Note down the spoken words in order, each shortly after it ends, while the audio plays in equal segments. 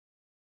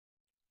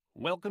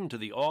Welcome to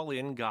the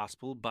All-In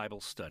Gospel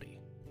Bible Study.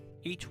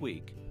 Each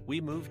week,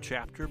 we move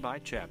chapter by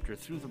chapter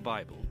through the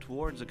Bible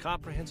towards a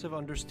comprehensive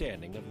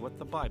understanding of what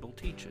the Bible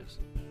teaches.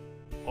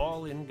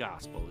 All-In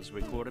Gospel is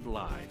recorded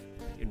live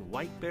in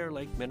White Bear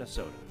Lake,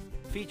 Minnesota,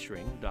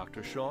 featuring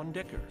Dr. Sean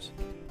Dickers.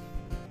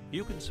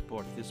 You can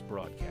support this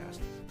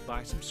broadcast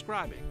by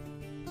subscribing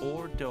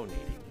or donating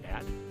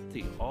at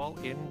the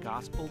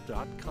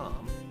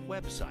allingospel.com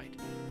website.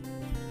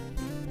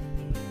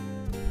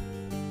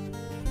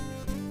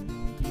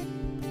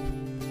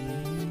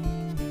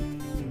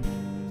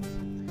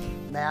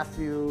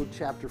 Matthew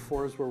chapter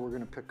 4 is where we're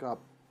going to pick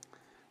up.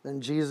 Then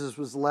Jesus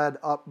was led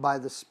up by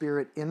the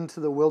Spirit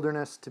into the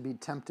wilderness to be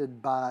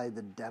tempted by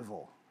the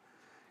devil.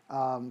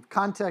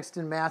 Context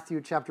in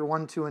Matthew chapter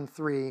 1, 2, and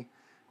 3,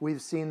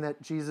 we've seen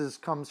that Jesus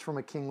comes from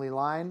a kingly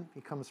line. He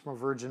comes from a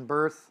virgin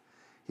birth.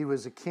 He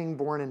was a king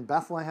born in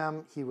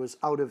Bethlehem. He was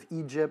out of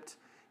Egypt.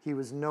 He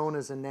was known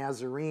as a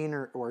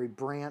Nazarene or a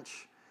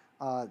branch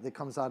that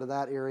comes out of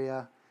that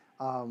area.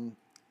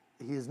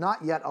 He is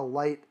not yet a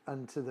light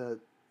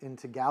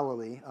into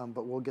Galilee,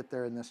 but we'll get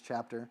there in this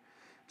chapter.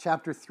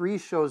 Chapter 3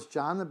 shows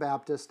John the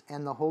Baptist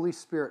and the Holy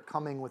Spirit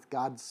coming with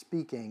God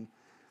speaking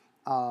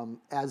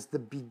as the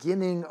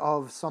beginning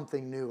of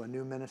something new, a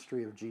new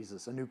ministry of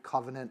Jesus, a new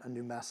covenant, a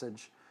new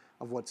message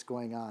of what's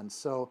going on.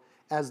 So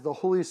as the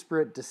Holy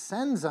Spirit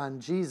descends on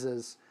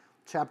Jesus,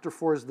 chapter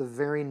 4 is the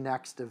very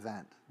next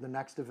event. The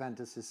next event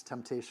is his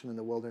temptation in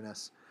the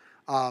wilderness.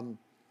 And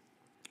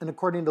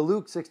according to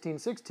Luke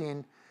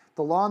 16:16,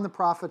 the law and the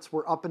prophets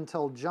were up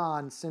until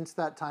John. Since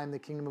that time, the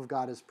kingdom of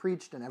God is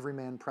preached, and every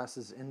man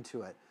presses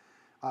into it.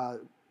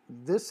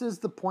 This is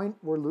the point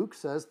where Luke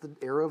says the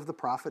era of the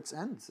prophets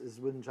ends, is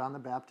when John the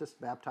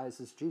Baptist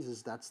baptizes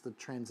Jesus. That's the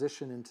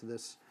transition into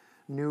this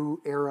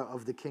new era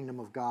of the kingdom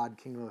of God,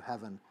 kingdom of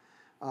heaven.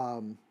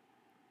 And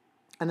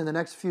in the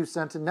next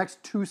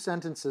two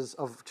sentences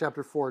of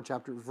chapter 4,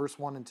 verse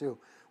 1 and 2,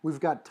 we've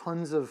got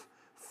tons of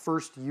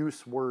first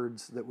use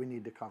words that we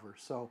need to cover.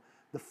 So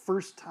the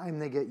first time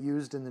they get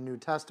used in the New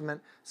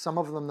Testament, some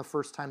of them the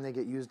first time they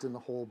get used in the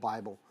whole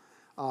Bible.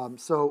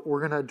 So we're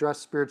going to address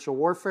spiritual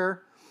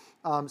warfare.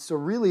 So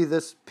really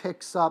this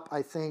picks up,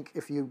 I think,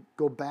 if you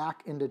go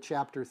back into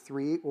chapter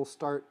 3, we'll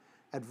start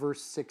at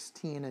verse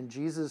 16. And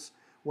Jesus,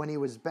 when he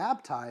was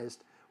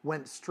baptized,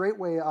 went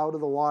straightway out of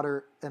the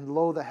water, and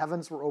lo, the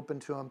heavens were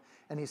opened to him,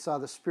 and he saw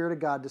the Spirit of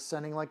God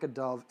descending like a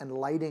dove and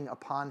lighting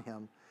upon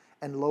him.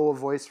 And lo, a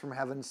voice from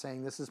heaven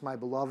saying, "This is my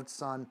beloved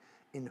Son,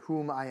 in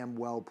whom I am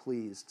well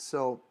pleased."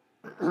 So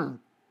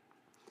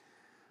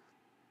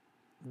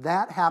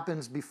that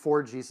happens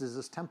before Jesus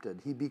is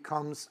tempted. He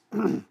becomes,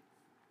 the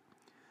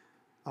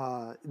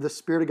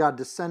Spirit of God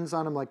descends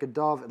on him like a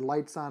dove, it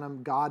lights on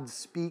him, God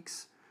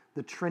speaks,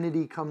 the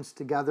Trinity comes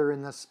together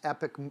in this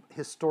epic,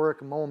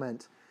 historic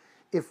moment.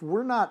 If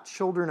we're not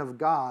children of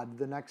God,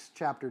 the next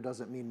chapter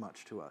doesn't mean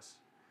much to us.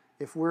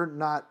 If we're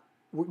not,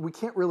 we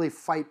can't really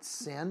fight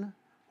sin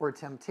or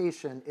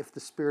temptation if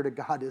the Spirit of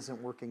God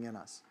isn't working in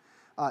us.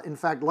 In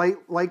fact,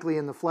 likely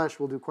in the flesh,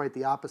 we'll do quite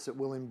the opposite.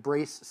 We'll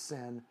embrace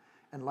sin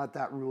and let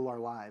that rule our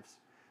lives.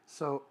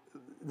 So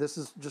this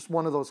is just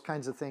one of those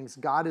kinds of things.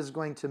 God is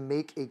going to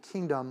make a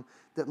kingdom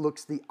that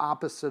looks the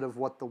opposite of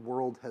what the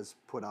world has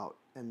put out.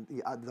 And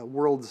the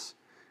world's...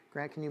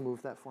 Grant, can you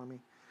move that for me?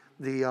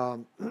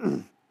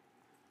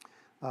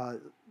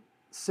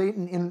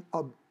 Satan,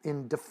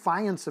 in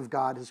defiance of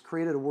God, has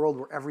created a world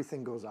where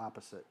everything goes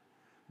opposite.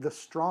 The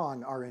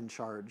strong are in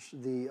charge.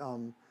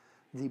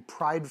 The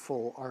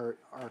prideful are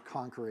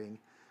conquering.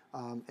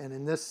 And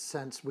in this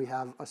sense, we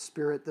have a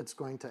spirit that's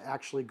going to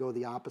actually go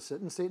the opposite.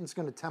 And Satan's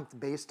going to tempt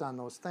based on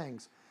those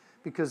things.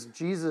 Because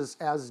Jesus,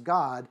 as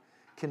God,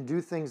 can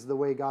do things the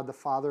way God the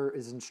Father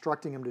is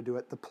instructing him to do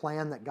it, the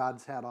plan that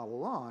God's had all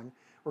along,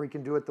 or he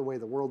can do it the way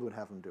the world would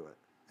have him do it.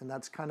 And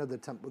that's kind of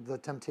the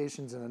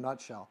temptations in a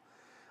nutshell.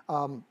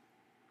 And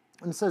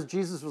it says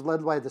Jesus was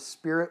led by the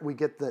Spirit. We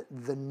get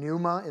the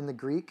pneuma in the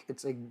Greek.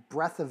 It's a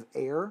breath of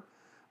air.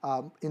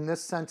 In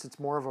this sense, it's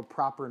more of a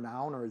proper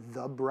noun, or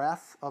the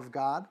breath of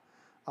God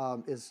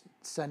is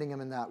sending him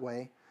in that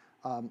way.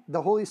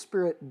 The Holy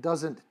Spirit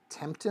doesn't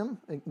tempt him.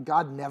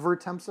 God never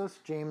tempts us.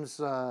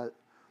 James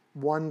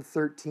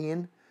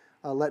 1:13,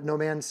 let no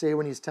man say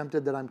when he's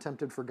tempted that I'm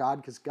tempted for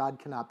God, because God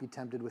cannot be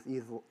tempted with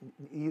evil,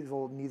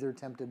 neither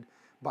tempted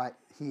by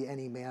he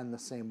any man the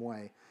same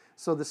way.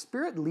 So the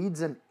Spirit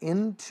leads him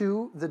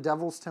into the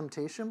devil's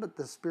temptation, but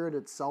the Spirit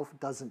itself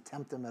doesn't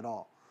tempt him at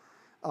all.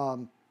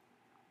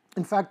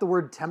 In fact, the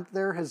word tempt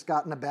there has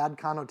gotten a bad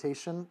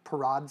connotation,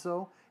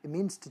 paradzo. It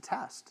means to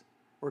test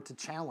or to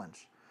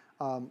challenge,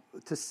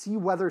 to see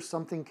whether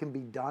something can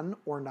be done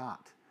or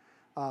not.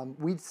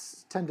 We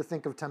tend to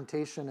think of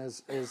temptation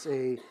as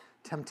a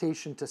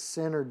temptation to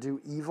sin or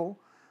do evil.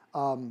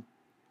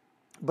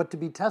 But to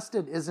be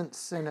tested isn't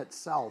sin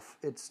itself.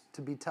 It's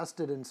to be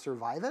tested and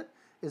survive it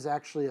is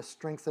actually a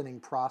strengthening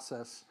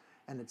process,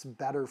 and it's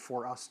better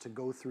for us to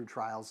go through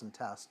trials and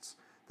tests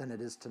than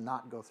it is to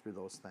not go through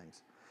those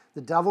things.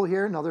 The devil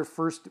here, another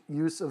first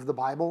use of the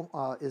Bible,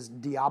 is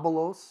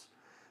diabolos.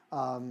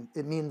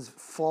 It means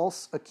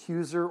false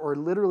accuser, or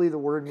literally the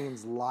word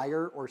means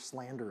liar or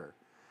slanderer.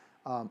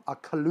 A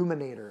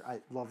calumniator. I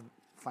love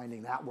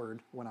finding that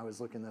word when I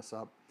was looking this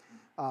up.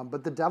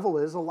 But the devil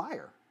is a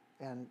liar.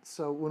 And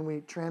so when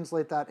we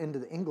translate that into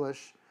the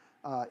English,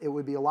 it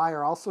would be a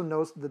liar. Also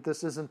note that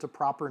this isn't a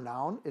proper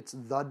noun. It's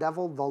the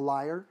devil, the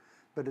liar,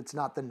 but it's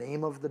not the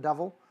name of the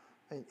devil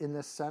in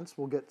this sense.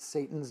 We'll get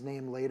Satan's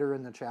name later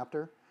in the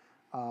chapter.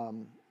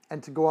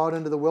 And to go out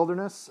into the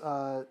wilderness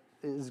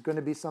is going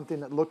to be something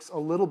that looks a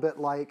little bit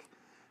like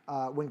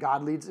when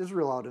God leads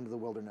Israel out into the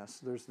wilderness.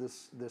 There's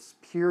this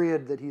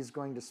period that he's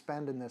going to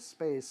spend in this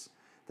space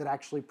that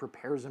actually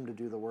prepares him to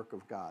do the work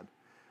of God.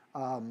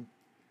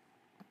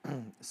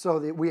 So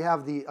we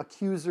have the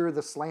accuser,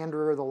 the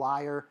slanderer, the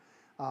liar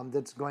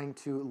that's going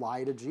to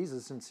lie to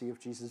Jesus and see if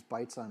Jesus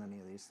bites on any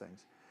of these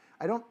things.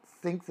 I don't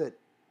think that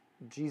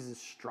Jesus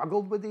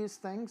struggled with these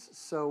things.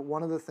 So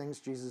one of the things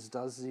Jesus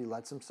does is he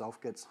lets himself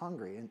get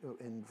hungry.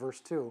 In verse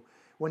 2,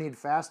 when he'd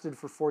fasted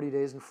for 40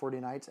 days and 40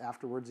 nights,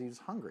 afterwards he was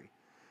hungry.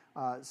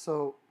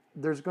 So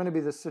there's going to be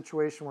this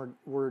situation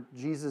where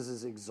Jesus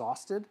is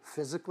exhausted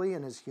physically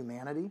in his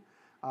humanity,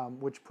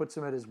 which puts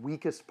him at his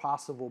weakest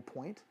possible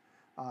point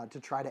to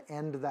try to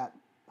end that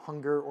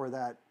hunger or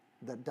that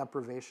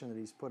deprivation that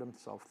he's put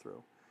himself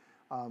through.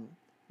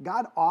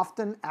 God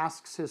often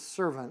asks his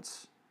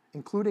servants,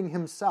 including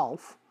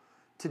himself,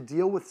 to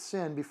deal with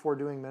sin before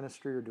doing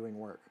ministry or doing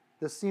work.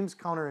 This seems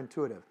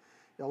counterintuitive.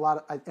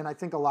 And I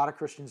think a lot of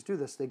Christians do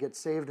this. They get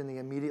saved and they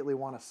immediately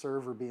want to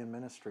serve or be in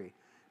ministry,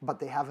 but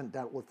they haven't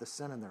dealt with the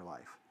sin in their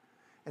life.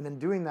 And in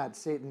doing that,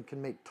 Satan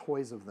can make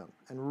toys of them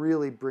and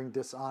really bring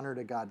dishonor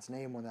to God's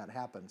name when that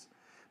happens.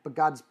 But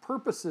God's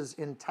purposes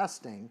in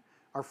testing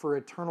are for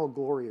eternal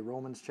glory,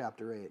 Romans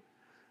chapter 8.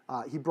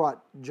 He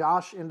brought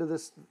Josh into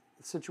this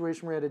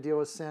situation where he had to deal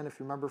with sin. If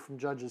you remember from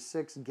Judges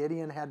 6,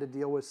 Gideon had to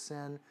deal with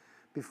sin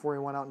before he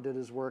went out and did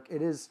his work.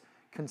 It is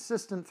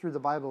consistent through the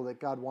Bible that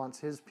God wants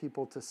his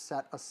people to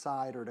set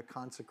aside or to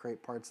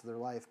consecrate parts of their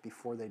life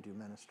before they do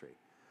ministry.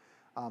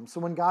 So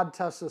when God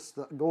tests us,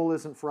 the goal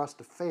isn't for us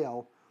to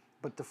fail,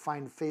 but to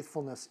find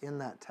faithfulness in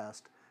that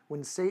test.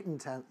 When Satan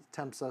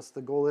tempts us,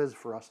 the goal is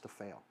for us to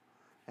fail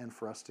and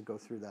for us to go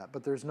through that.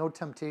 But there's no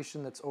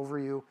temptation that's over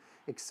you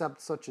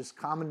except such as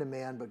common to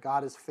man, but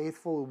God is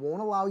faithful, who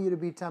won't allow you to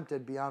be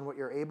tempted beyond what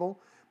you're able,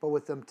 but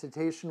with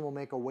temptation will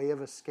make a way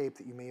of escape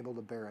that you may be able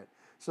to bear it.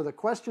 So the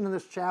question in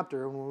this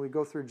chapter, when we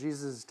go through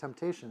Jesus'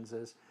 temptations,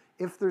 is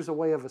if there's a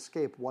way of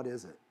escape, what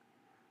is it?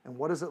 And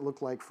what does it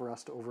look like for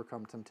us to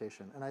overcome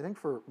temptation? And I think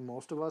for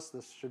most of us,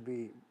 this should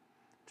be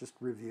just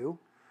review,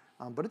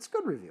 but it's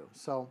good review.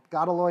 So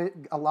God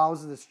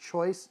allows this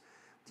choice.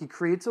 He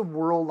creates a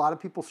world. A lot of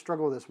people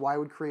struggle with this. Why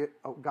would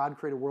God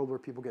create a world where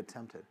people get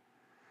tempted?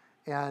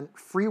 And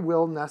free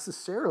will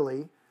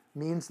necessarily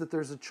means that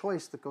there's a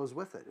choice that goes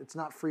with it. It's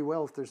not free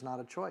will if there's not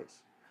a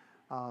choice.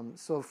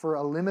 So for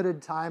a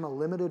limited time, a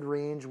limited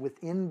range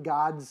within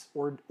God's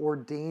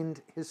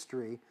ordained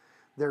history,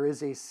 there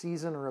is a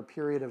season or a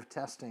period of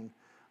testing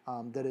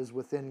that is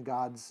within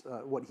God's,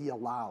 what he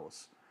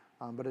allows.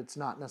 But it's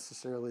not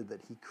necessarily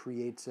that he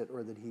creates it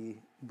or that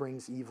he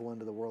brings evil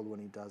into the world when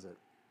he does it.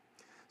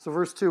 So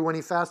verse 2, when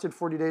he fasted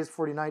 40 days,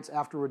 40 nights,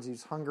 afterwards he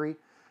was hungry.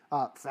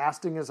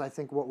 Fasting is, I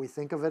think, what we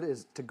think of it,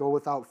 is to go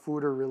without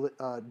food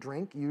or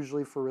drink,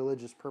 usually for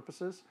religious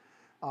purposes.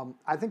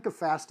 I think of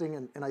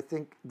fasting, and I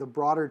think the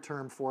broader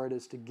term for it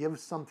is to give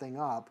something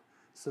up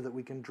so that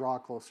we can draw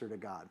closer to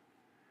God.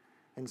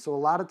 And so a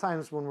lot of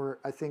times when we're,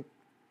 I think,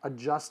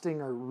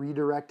 adjusting or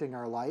redirecting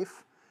our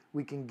life,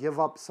 we can give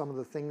up some of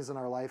the things in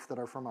our life that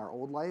are from our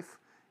old life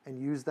and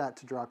use that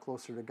to draw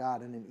closer to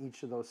God. And in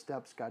each of those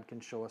steps, God can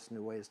show us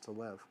new ways to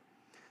live.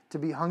 To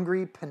be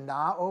hungry,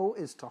 penao,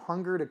 is to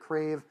hunger, to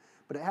crave,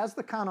 but it has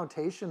the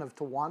connotation of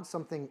to want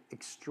something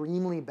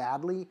extremely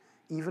badly,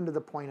 even to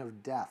the point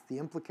of death. The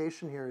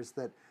implication here is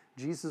that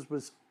Jesus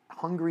was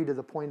hungry to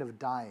the point of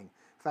dying.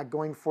 In fact,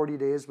 going 40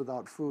 days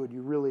without food,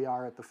 you really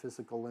are at the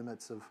physical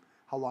limits of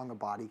how long a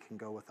body can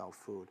go without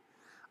food.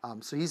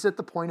 So he's at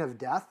the point of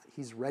death.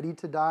 He's ready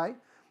to die.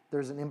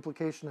 There's an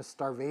implication of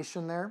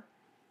starvation there.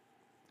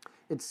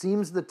 It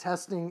seems the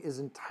testing is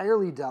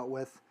entirely dealt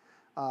with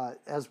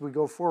as we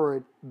go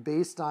forward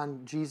based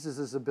on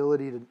Jesus'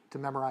 ability to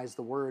memorize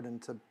the word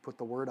and to put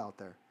the word out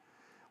there.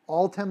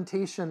 All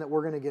temptation that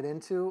we're going to get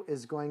into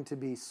is going to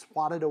be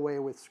swatted away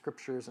with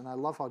scriptures, and I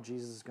love how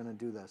Jesus is going to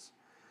do this.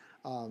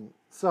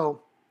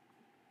 So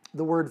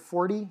the word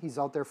 40, he's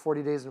out there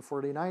 40 days and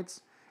 40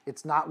 nights.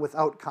 It's not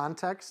without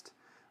context.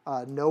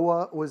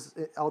 Noah was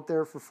out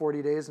there for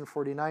 40 days and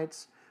 40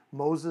 nights.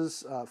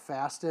 Moses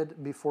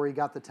fasted before he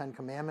got the 10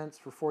 Commandments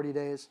for 40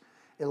 days.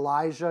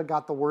 Elijah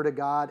got the word of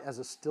God as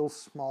a still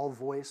small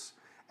voice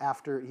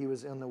after he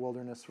was in the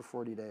wilderness for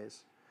 40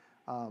 days.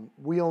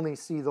 We only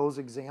see those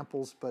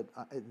examples, but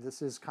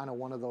this is kind of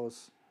one of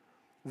those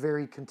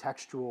very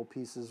contextual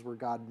pieces where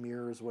God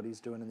mirrors what he's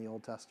doing in the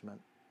Old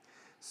Testament.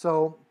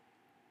 So,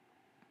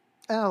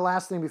 and the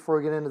last thing before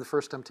we get into the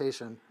first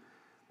temptation,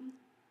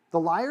 The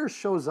liar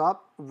shows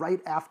up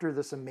right after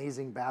this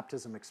amazing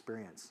baptism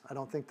experience. I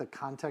don't think the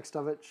context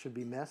of it should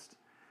be missed.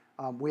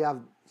 We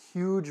have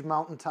huge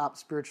mountaintop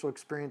spiritual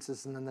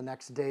experiences, and then the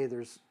next day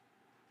there's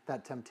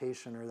that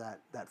temptation or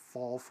that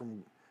fall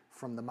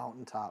from the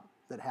mountaintop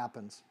that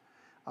happens.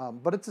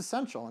 But it's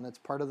essential, and it's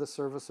part of the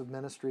service of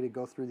ministry to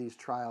go through these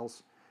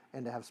trials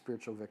and to have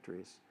spiritual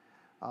victories.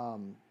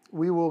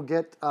 We will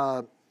get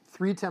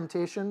 3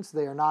 temptations.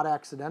 They are not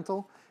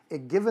accidental.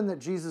 Given that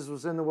Jesus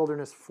was in the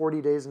wilderness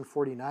 40 days and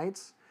 40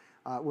 nights,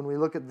 when we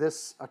look at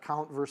this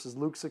account versus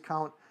Luke's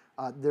account,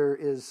 there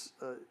is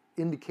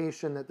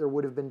indication that there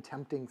would have been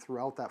tempting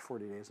throughout that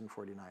 40 days and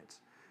 40 nights.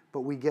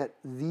 But we get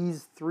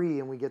these 3,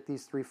 and we get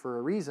these 3 for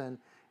a reason,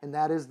 and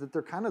that is that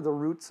they're kind of the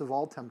roots of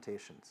all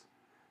temptations.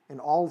 And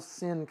all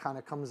sin kind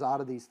of comes out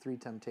of these 3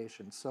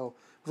 temptations. So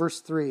verse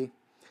 3,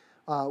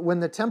 when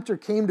the tempter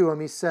came to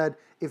him, he said,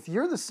 "If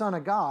you're the Son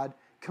of God,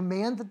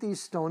 command that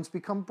these stones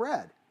become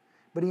bread."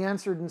 But he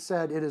answered and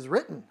said, "It is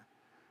written."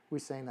 We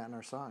sang that in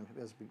our song.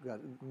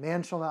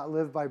 "Man shall not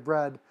live by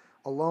bread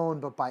alone,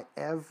 but by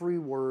every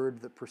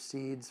word that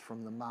proceeds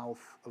from the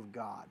mouth of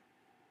God."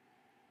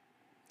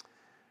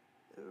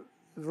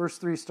 Verse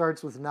 3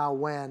 starts with "now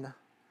when."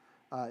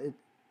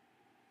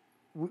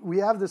 We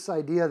have this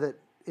idea that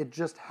it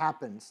just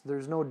happens.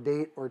 There's no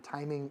date or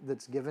timing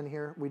that's given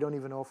here. We don't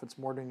even know if it's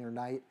morning or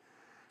night,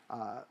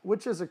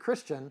 which as a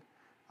Christian,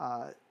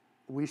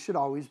 we should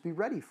always be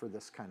ready for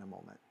this kind of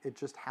moment. It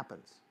just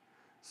happens.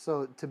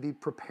 So to be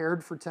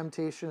prepared for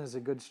temptation is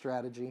a good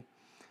strategy.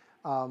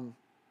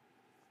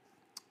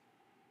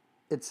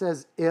 It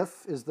says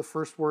 "if" is the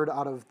first word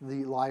out of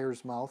the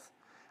liar's mouth.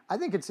 I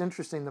think it's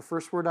interesting. The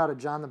first word out of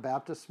John the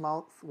Baptist's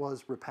mouth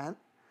was repent.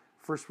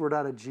 First word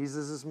out of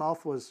Jesus'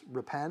 mouth was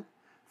repent.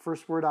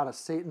 First word out of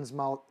Satan's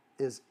mouth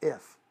is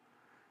 "if."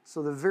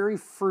 So the very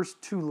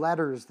first 2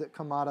 letters that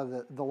come out of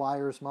the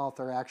liar's mouth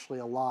are actually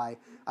a lie.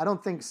 I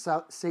don't think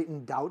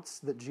Satan doubts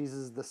that Jesus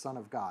is the Son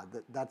of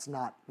God. That's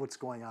not what's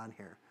going on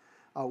here.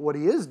 What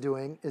he is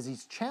doing is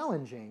he's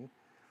challenging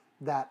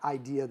that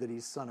idea that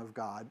he's Son of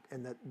God,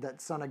 and that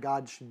Son of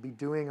God should be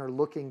doing or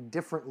looking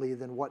differently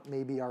than what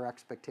maybe our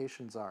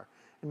expectations are,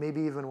 and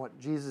maybe even what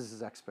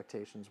Jesus'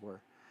 expectations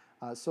were.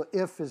 So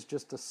 "if" is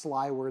just a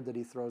sly word that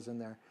he throws in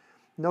there.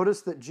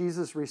 Notice that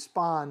Jesus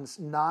responds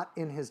not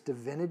in his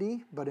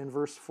divinity, but in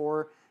verse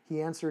 4,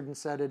 he answered and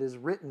said, "It is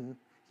written."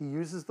 He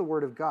uses the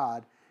word of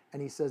God,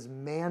 and he says,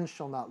 "Man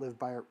shall not live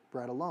by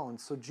bread alone."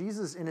 So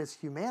Jesus, in his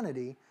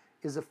humanity,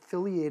 is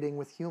affiliating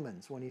with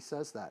humans when he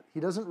says that. He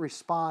doesn't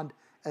respond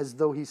as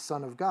though he's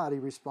Son of God. He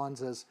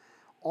responds as,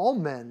 all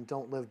men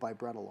don't live by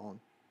bread alone.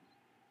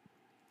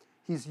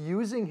 He's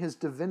using his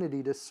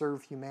divinity to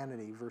serve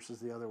humanity versus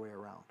the other way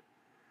around.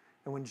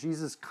 And when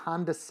Jesus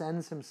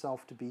condescends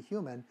himself to be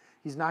human,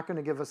 he's not going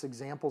to give us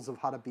examples of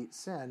how to beat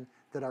sin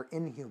that are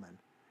inhuman.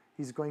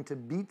 He's going to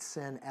beat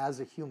sin as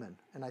a human.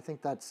 And I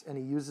think and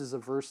he uses a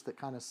verse that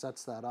kind of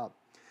sets that up.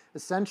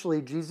 Essentially,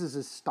 Jesus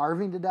is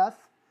starving to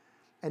death,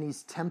 and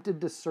he's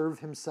tempted to serve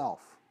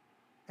himself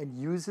and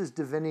use his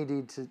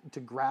divinity to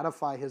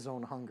gratify his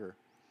own hunger.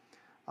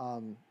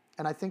 And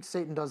I think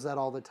Satan does that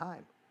all the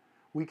time.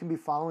 We can be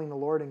following the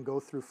Lord and go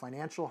through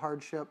financial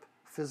hardship,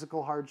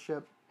 physical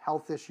hardship,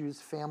 health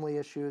issues, family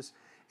issues,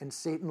 and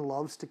Satan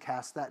loves to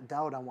cast that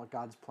doubt on what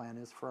God's plan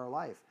is for our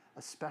life,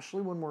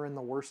 especially when we're in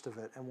the worst of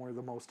it and we're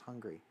the most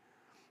hungry.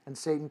 And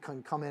Satan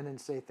can come in and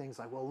say things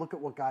like, "Well, look at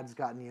what God's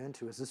gotten you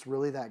into. Is this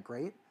really that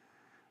great?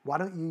 Why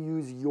don't you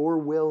use your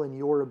will and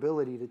your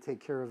ability to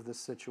take care of this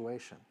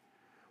situation?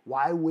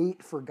 Why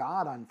wait for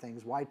God on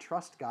things? Why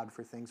trust God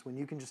for things when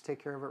you can just take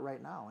care of it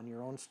right now in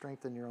your own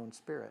strength and your own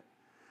spirit?"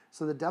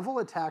 So the devil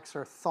attacks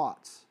our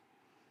thoughts.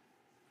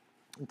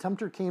 The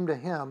tempter came to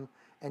him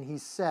and he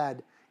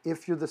said,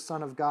 "If you're the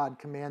Son of God,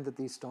 command that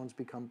these stones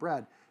become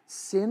bread."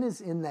 Sin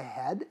is in the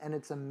head, and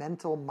it's a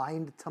mental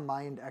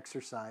mind-to-mind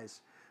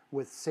exercise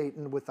with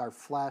Satan, with our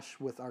flesh,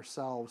 with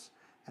ourselves,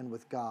 and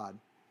with God.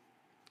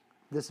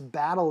 This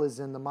battle is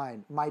in the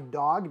mind. My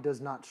dog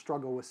does not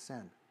struggle with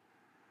sin.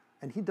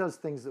 And he does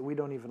things that we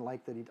don't even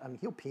like.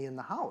 He'll pee in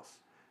the house.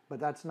 But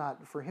that's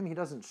not, for him, he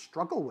doesn't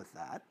struggle with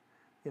that.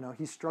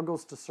 He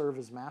struggles to serve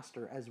his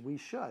master as we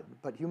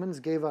should. But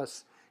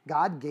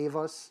God gave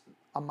us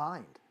a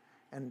mind.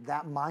 And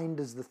that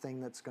mind is the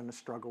thing that's going to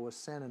struggle with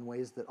sin in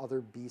ways that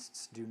other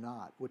beasts do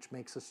not, which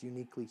makes us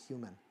uniquely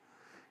human.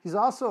 He's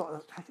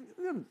also,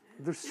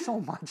 there's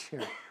so much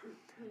here.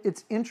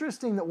 It's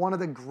interesting that one of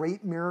the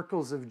great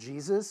miracles of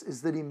Jesus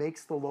is that he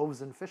makes the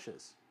loaves and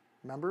fishes.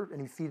 Remember?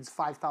 And he feeds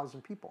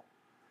 5,000 people.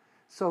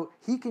 So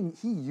he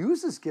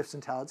uses gifts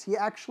and talents. He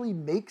actually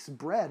makes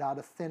bread out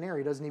of thin air.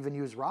 He doesn't even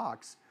use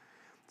rocks.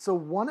 So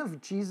one of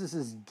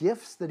Jesus'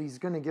 gifts that he's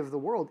going to give the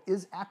world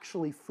is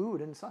actually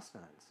food and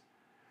sustenance.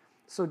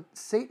 So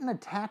Satan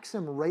attacks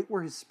him right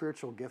where his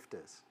spiritual gift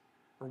is,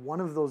 or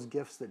one of those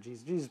gifts that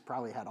Jesus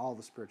probably had all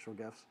the spiritual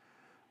gifts,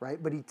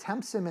 right? But he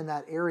tempts him in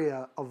that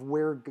area of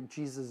where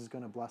Jesus is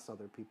going to bless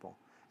other people.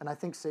 And I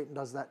think Satan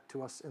does that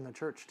to us in the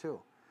church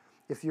too.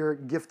 If you're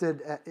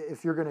gifted,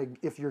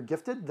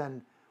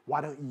 then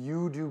Why don't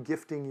you do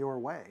gifting your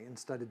way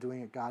instead of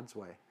doing it God's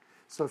way?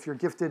 So if you're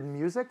gifted in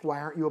music, why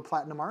aren't you a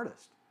platinum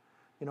artist?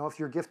 You know, if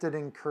you're gifted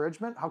in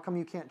encouragement, how come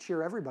you can't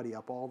cheer everybody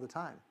up all the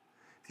time?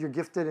 If you're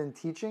gifted in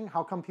teaching,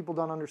 how come people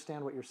don't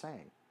understand what you're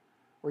saying?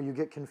 Or you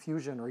get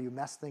confusion or you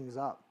mess things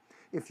up?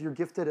 If you're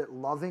gifted at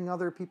loving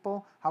other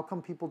people, how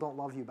come people don't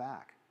love you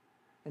back?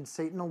 And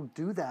Satan will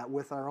do that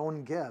with our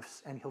own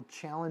gifts, and he'll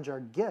challenge our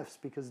gifts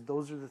because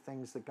those are the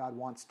things that God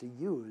wants to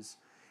use.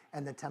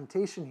 And the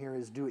temptation here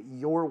is do it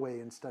your way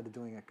instead of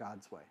doing it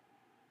God's way,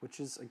 which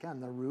is, again,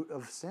 the root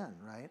of sin,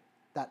 right?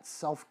 That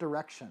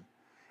self-direction.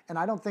 And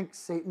I don't think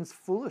Satan's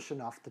foolish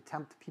enough to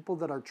tempt people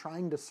that are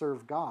trying to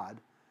serve God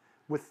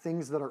with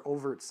things that are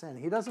overt sin.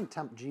 He doesn't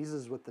tempt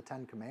Jesus with the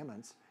 10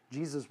 Commandments.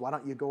 Jesus, why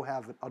don't you go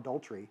have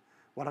adultery?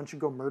 Why don't you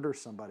go murder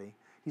somebody?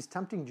 He's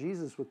tempting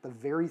Jesus with the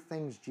very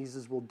things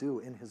Jesus will do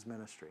in his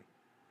ministry.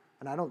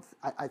 And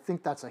I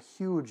think that's a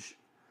huge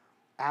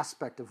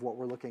aspect of what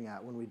we're looking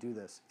at when we do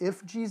this.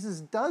 If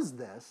Jesus does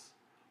this,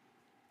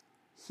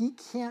 he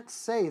can't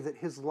say that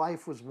his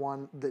life was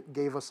one that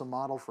gave us a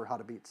model for how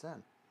to beat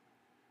sin,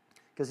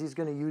 because he's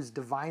going to use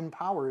divine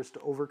powers to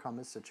overcome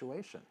his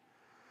situation.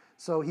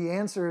 So he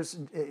answers,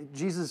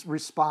 Jesus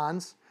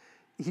responds.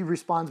 He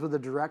responds with a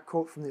direct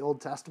quote from the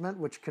Old Testament,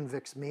 which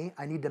convicts me.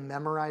 I need to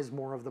memorize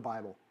more of the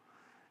Bible.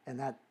 And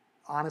that,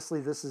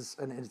 honestly,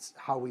 it's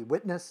how we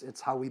witness.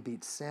 It's how we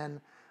beat sin.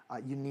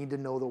 You need to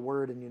know the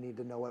word, and you need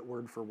to know it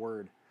word for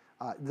word.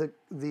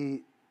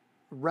 The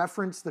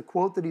reference, the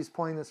quote that he's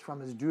pulling this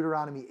from is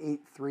Deuteronomy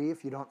 8:3,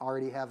 if you don't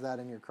already have that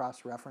in your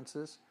cross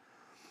references.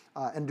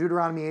 And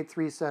Deuteronomy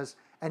 8:3 says,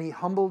 "And he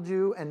humbled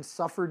you and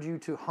suffered you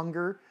to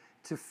hunger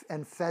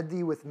and fed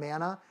thee with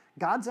manna."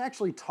 God's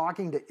actually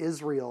talking to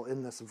Israel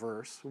in this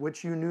verse,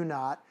 which you knew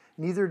not,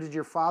 neither did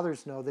your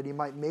fathers know, that he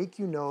might make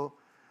you know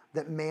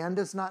that man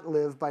does not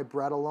live by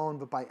bread alone,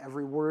 but by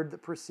every word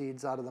that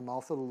proceeds out of the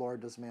mouth of the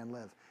Lord does man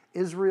live.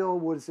 Israel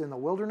was in the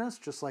wilderness,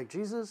 just like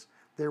Jesus.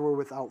 They were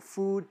without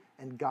food,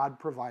 and God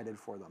provided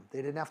for them.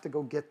 They didn't have to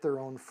go get their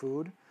own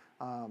food,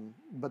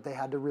 but they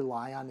had to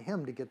rely on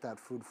him to get that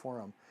food for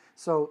them.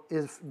 So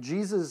if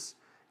Jesus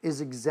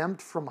is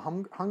exempt from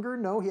hunger,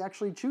 no, he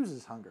actually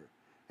chooses hunger.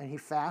 And he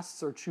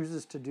fasts or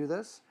chooses to do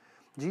this.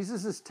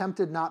 Jesus is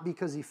tempted not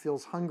because he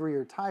feels hungry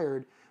or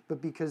tired,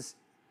 but because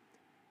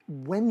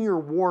when you're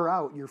wore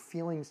out, your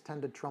feelings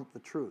tend to trump the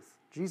truth.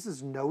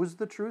 Jesus knows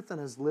the truth and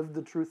has lived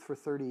the truth for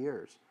 30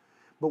 years.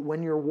 But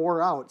when you're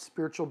wore out,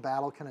 spiritual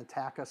battle can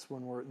attack us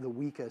when we're the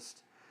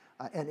weakest.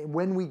 And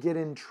when we get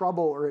in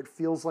trouble or it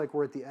feels like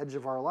we're at the edge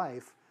of our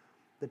life,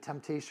 the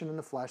temptation in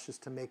the flesh is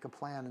to make a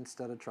plan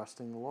instead of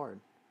trusting the Lord.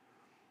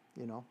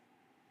 You know,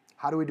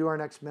 how do we do our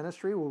next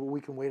ministry? Well, we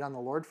can wait on the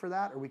Lord for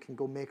that, or we can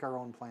go make our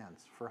own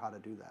plans for how to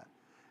do that.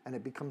 And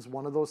it becomes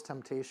one of those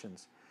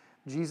temptations.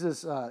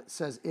 Jesus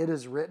says, "It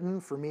is written,"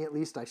 for me at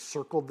least, I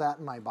circled that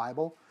in my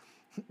Bible,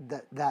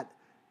 that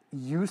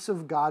use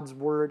of God's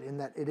word in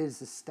that it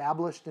is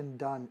established and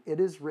done. It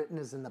is written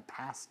is in the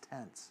past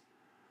tense.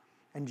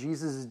 And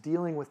Jesus is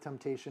dealing with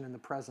temptation in the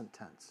present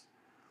tense.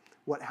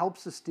 What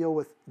helps us deal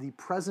with the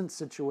present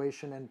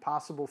situation and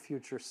possible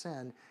future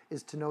sin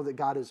is to know that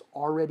God has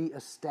already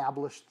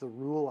established the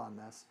rule on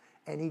this,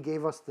 and he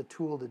gave us the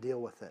tool to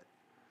deal with it.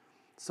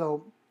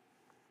 So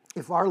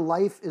if our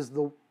life is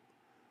the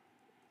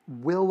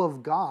will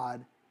of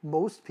God,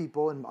 most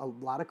people, and a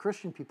lot of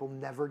Christian people,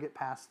 never get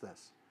past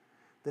this.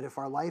 That if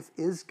our life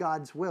is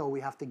God's will,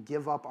 we have to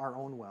give up our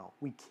own will.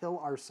 We kill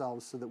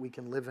ourselves so that we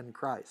can live in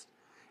Christ.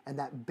 And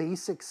that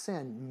basic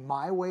sin,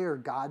 my way or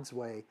God's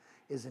way,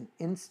 is an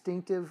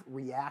instinctive,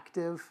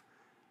 reactive,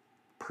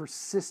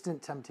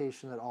 persistent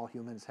temptation that all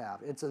humans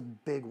have. It's a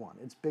big one.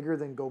 It's bigger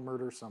than go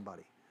murder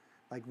somebody.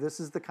 Like, this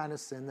is the kind of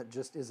sin that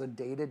just is a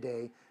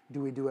day-to-day,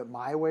 do we do it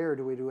my way or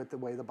do we do it the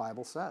way the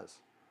Bible says?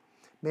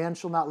 Man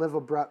shall not live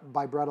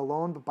by bread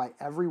alone, but by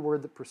every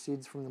word that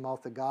proceeds from the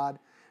mouth of God.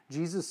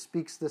 Jesus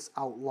speaks this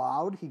out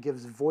loud. He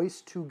gives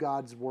voice to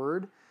God's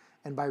word,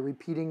 and by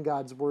repeating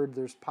God's word,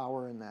 there's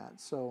power in that.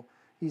 So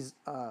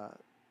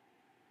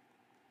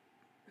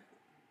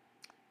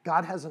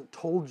God hasn't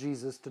told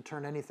Jesus to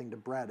turn anything to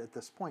bread at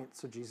this point,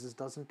 so Jesus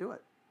doesn't do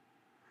it.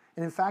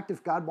 And in fact,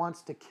 if God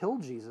wants to kill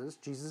Jesus,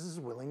 Jesus is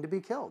willing to be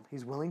killed.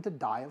 He's willing to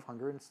die of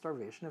hunger and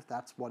starvation if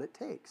that's what it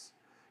takes,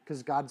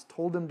 because God's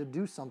told him to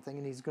do something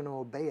and he's going to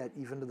obey it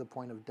even to the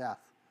point of death.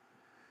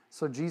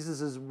 So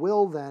Jesus'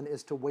 will then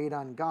is to wait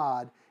on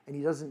God, and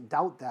he doesn't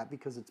doubt that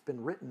because it's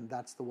been written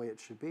that's the way it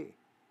should be,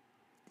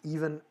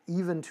 even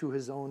to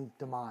his own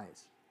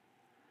demise.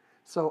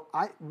 So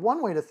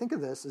one way to think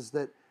of this is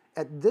that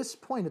at this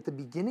point, at the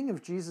beginning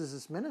of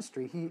Jesus'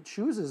 ministry, he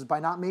chooses, by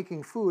not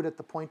making food at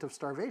the point of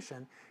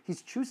starvation,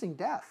 he's choosing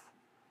death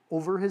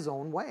over his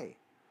own way.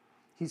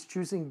 He's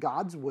choosing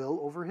God's will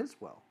over his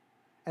will.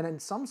 And in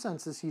some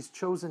senses, he's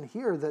chosen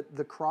here that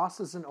the cross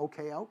is an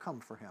okay outcome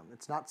for him.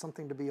 It's not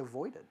something to be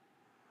avoided.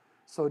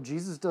 So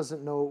Jesus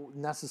doesn't know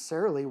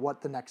necessarily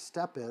what the next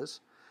step is,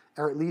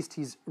 or at least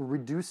he's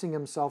reducing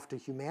himself to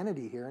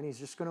humanity here, and he's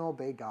just going to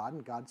obey God,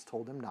 and God's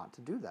told him not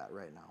to do that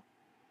right now.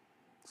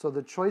 So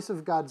the choice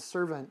of God's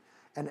servant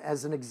And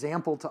as an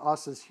example to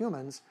us as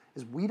humans,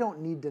 is we don't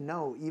need to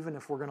know even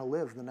if we're going to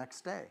live the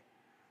next day.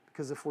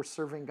 Because if we're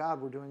serving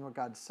God, we're doing what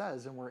God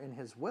says, and we're in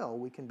his will,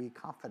 we can be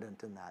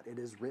confident in that. It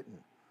is written.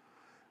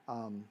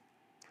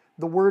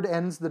 The word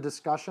ends the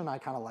discussion. I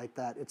kind of like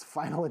that. It's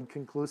final and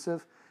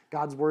conclusive.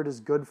 God's word is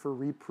good for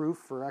reproof,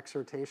 for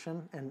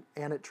exhortation,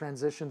 and it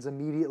transitions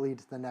immediately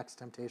to the next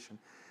temptation.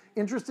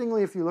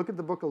 Interestingly, if you look at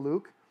the book of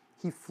Luke,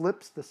 he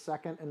flips the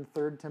second and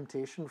third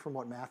temptation from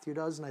what Matthew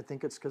does, and I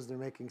think it's because they're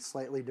making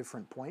slightly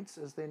different points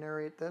as they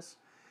narrate this.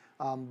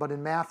 But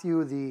in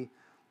Matthew,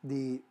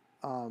 the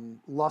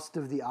lust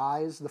of the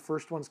eyes, the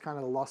first one's kind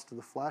of the lust of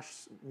the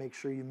flesh, make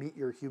sure you meet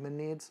your human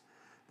needs.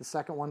 The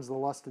second one's the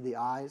lust of the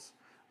eyes,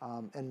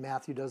 and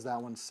Matthew does that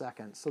one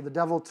second. So the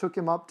devil took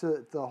him up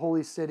to the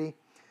holy city,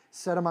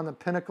 set him on the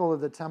pinnacle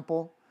of the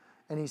temple,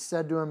 and he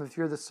said to him, if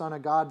you're the Son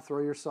of God,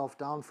 throw yourself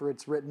down, for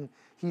it's written,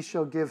 he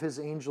shall give his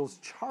angels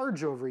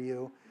charge over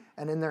you,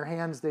 and in their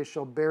hands they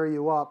shall bear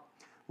you up,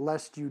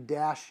 lest you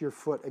dash your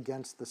foot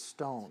against the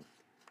stone.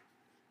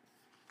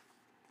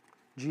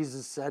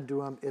 Jesus said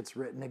to him, it's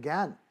written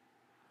again,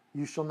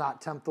 you shall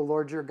not tempt the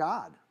Lord your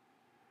God.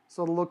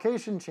 So the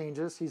location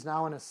changes. He's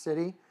now in a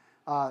city.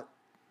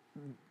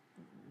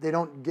 They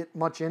don't get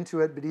much into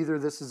it, but either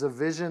this is a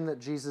vision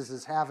that Jesus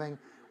is having,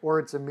 or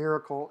it's a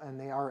miracle, and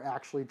they are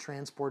actually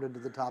transported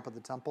to the top of the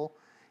temple.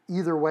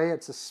 Either way,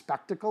 it's a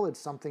spectacle. It's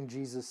something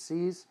Jesus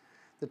sees.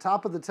 The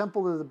top of the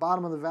temple to the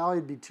bottom of the valley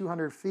would be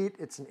 200 feet.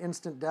 It's an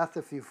instant death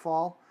if you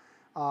fall.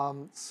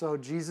 So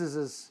Jesus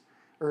is,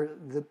 or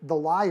the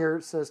liar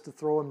says to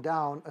throw him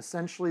down.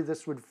 Essentially,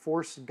 this would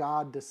force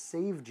God to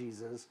save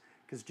Jesus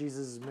because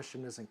Jesus'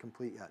 mission isn't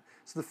complete yet.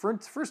 So the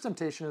first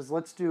temptation is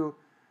let's do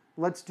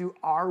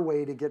our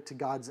way to get to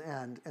God's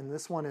end. And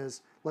this one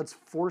is let's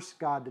force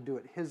God to do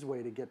it his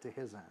way to get to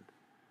his end.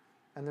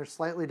 And there's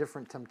slightly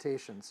different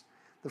temptations.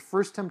 The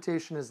first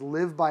temptation is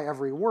live by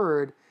every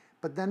word,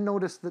 but then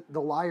notice that the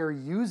liar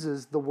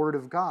uses the word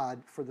of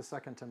God for the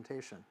second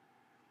temptation.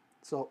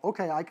 So,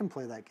 okay, I can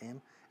play that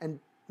game. And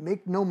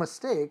make no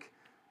mistake,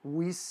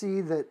 we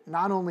see that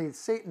not only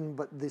Satan,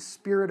 but the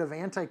spirit of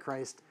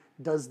Antichrist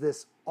does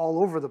this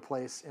all over the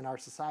place in our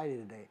society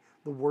today.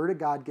 The word of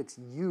God gets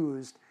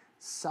used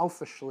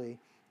selfishly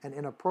and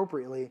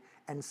inappropriately,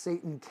 and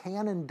Satan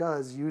can and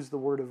does use the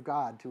word of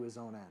God to his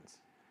own ends,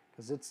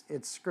 because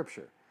it's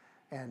scripture.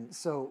 And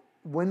so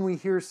when we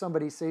hear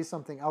somebody say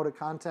something out of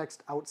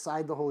context,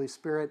 outside the Holy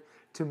Spirit,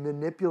 to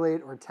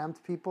manipulate or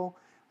tempt people,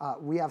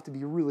 we have to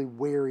be really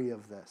wary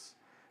of this.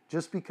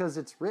 Just because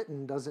it's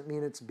written doesn't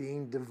mean it's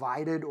being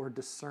divided or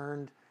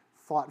discerned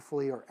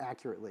thoughtfully or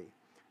accurately.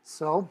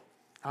 So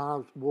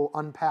we'll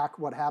unpack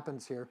what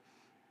happens here.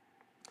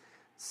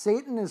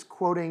 Satan is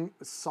quoting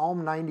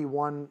Psalm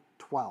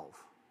 91:12,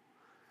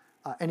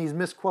 and he's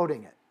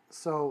misquoting it.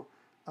 So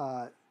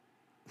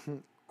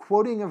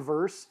quoting a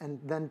verse and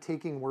then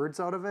taking words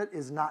out of it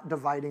is not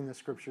dividing the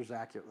scriptures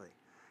accurately.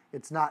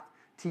 It's not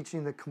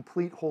teaching the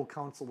complete whole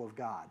counsel of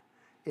God.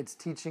 It's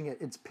teaching it,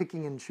 it's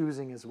picking and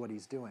choosing is what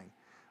he's doing.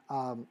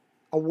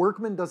 A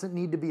workman doesn't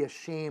need to be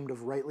ashamed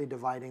of rightly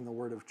dividing the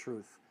word of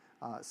truth,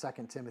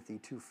 2 Timothy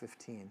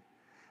 2:15.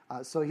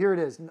 So here it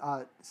is.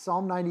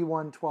 Psalm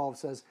 91:12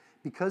 says,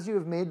 because you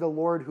have made the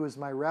Lord, who is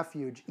my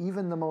refuge,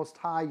 even the Most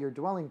High, your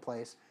dwelling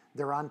place.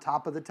 They're on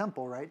top of the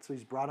temple, right? So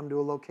he's brought them to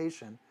a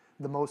location,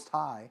 the Most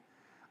High.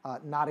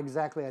 Not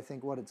exactly, I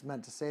think, what it's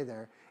meant to say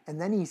there.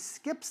 And then he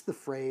skips the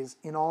phrase,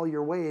 in all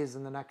your ways,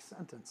 in the next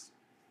sentence.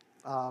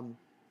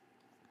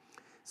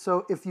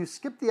 So if you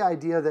skip the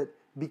idea that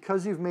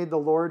because you've made the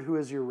Lord, who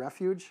is your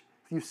refuge,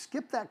 if you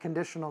skip that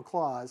conditional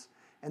clause,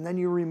 and then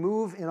you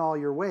remove in all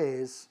your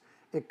ways,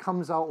 it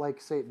comes out like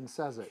Satan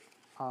says it.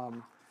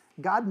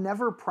 God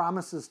never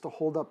promises to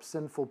hold up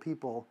sinful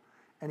people,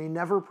 and he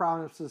never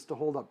promises to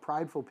hold up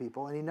prideful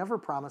people, and he never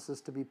promises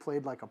to be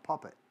played like a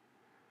puppet,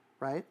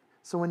 right?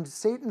 So when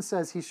Satan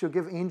says he shall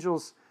give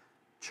angels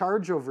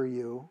charge over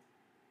you,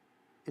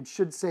 it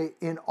should say,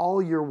 in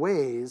all your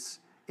ways,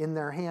 in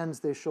their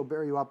hands they shall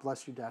bear you up,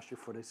 lest you dash your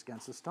foot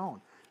against a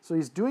stone. So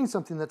he's doing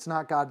something that's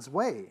not God's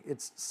way.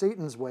 It's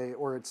Satan's way,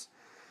 or it's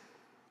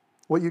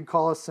what you'd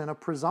call a sin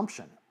of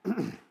presumption.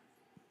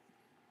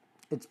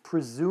 It's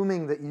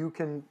presuming that you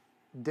can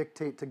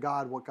dictate to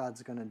God what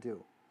God's going to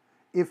do.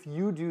 If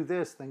you do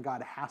this, then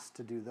God has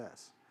to do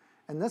this.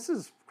 And this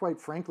is,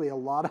 quite frankly, a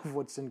lot of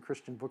what's in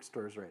Christian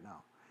bookstores right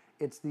now.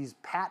 It's these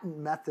patent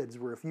methods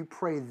where if you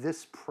pray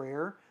this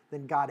prayer,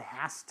 then God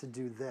has to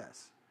do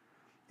this.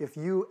 If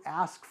you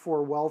ask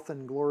for wealth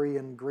and glory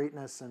and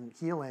greatness and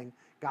healing,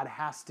 God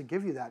has to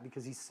give you that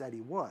because he said he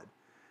would.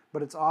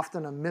 But it's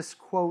often a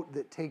misquote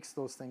that takes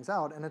those things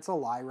out, and it's a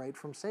lie right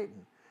from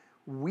Satan.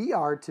 We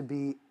are to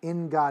be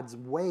in God's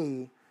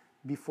way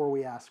before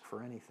we ask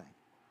for anything.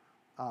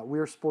 We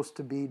are supposed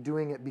to be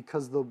doing it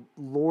because the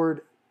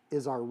Lord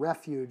is our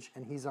refuge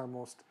and he's our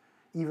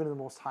even the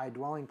most high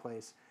dwelling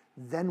place.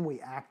 Then we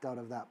act out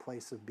of that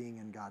place of being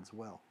in God's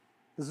will.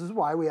 This is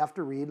why we have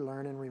to read,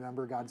 learn, and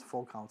remember God's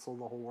full counsel,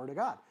 the whole Word of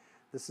God.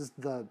 This is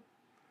the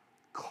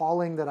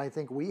calling that I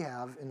think we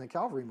have in the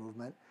Calvary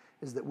movement,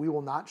 is that we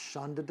will not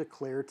shun to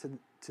declare to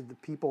the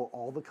people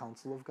all the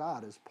counsel of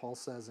God, as Paul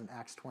says in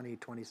Acts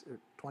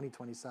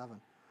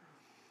 20:27.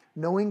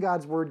 Knowing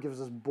God's word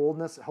gives us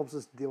boldness. It helps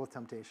us deal with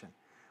temptation.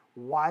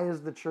 Why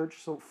is the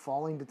church so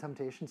falling to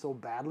temptation so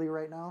badly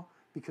right now?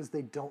 Because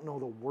they don't know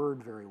the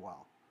word very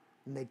well.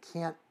 And they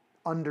can't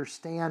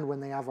understand when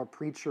they have a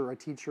preacher, a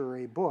teacher, or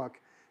a book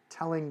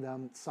telling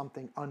them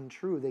something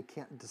untrue. They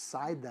can't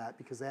decide that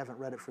because they haven't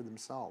read it for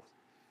themselves.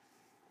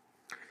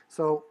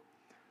 So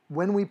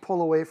when we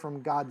pull away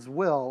from God's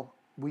will,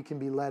 we can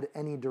be led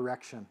any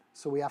direction.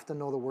 So we have to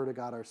know the word of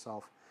God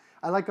ourselves.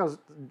 I like how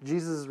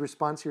Jesus'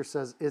 response here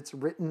says, it's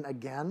written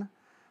again.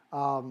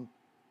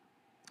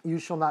 You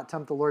shall not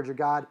tempt the Lord your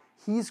God.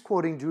 He's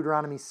quoting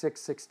Deuteronomy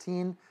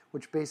 6:16,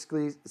 which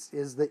basically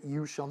is that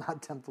you shall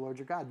not tempt the Lord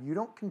your God. You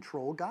don't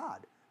control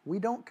God. We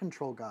don't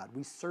control God.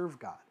 We serve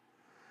God.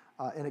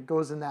 And it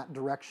goes in that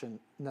direction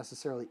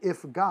necessarily.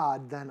 If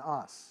God, then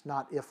us.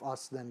 Not if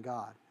us, then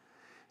God.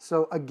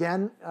 So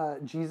again,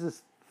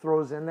 Jesus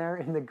throws in there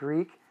in the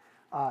Greek,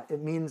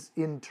 it means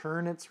in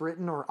turn it's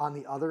written, or on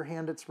the other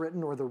hand it's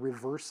written, or the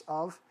reverse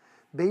of.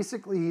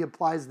 Basically, he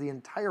applies the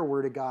entire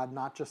word of God,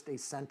 not just a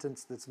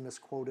sentence that's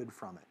misquoted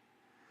from it.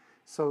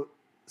 So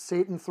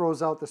Satan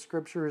throws out the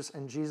scriptures,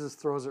 and Jesus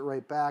throws it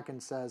right back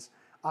and says,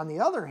 on the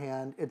other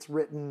hand, it's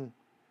written,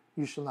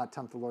 you shall not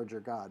tempt the Lord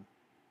your God.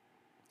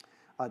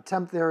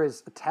 Tempt there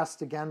is a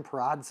test again,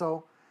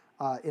 paradzo.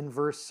 In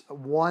verse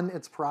 1,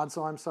 it's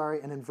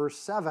paradzo, and in verse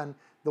 7,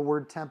 the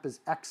word tempt is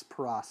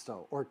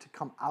exparasto, or to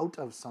come out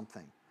of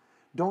something.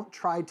 Don't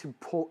try to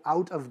pull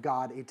out of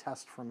God a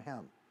test from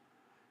him.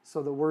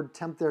 So the word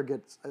tempt there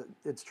gets,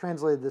 it's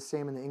translated the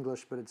same in the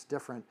English, but it's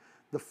different.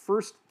 The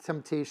first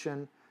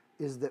temptation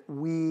is that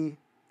we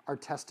are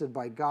tested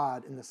by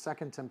God, and the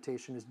second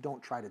temptation is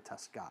don't try to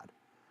test God.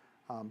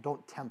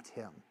 Don't tempt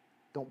him.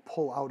 Don't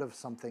pull out of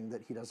something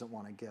that he doesn't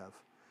want to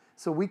give.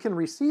 So we can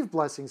receive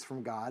blessings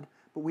from God,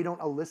 but we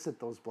don't elicit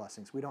those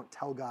blessings. We don't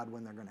tell God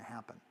when they're going to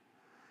happen.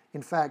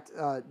 In fact,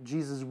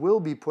 Jesus will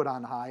be put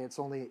on high. It's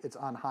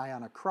on high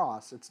on a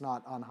cross. It's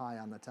not on high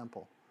on the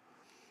temple.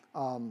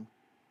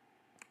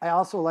 I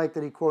also like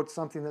that he quotes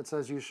something that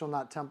says, you shall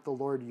not tempt the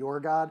Lord your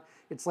God.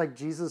 It's like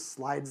Jesus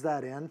slides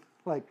that in.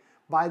 Like,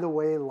 by the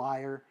way,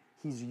 liar,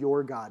 he's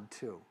your God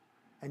too.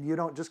 And you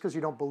don't, just because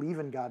you don't believe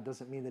in God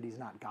doesn't mean that he's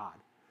not God.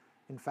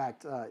 In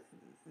fact,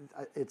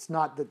 it's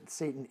not that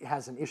Satan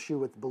has an issue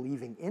with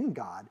believing in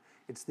God.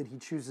 It's that he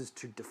chooses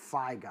to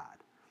defy God.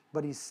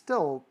 But he's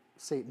still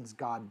Satan's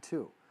God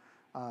too.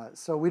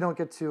 So we don't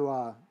get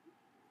to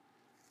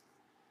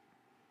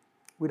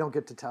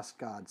test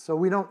God. So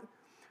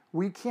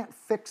we can't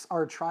fix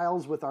our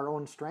trials with our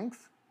own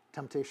strength,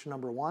 temptation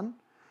number 1,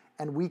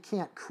 and we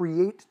can't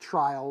create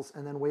trials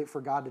and then wait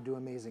for God to do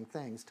amazing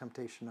things,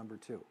 temptation number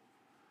 2.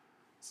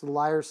 So the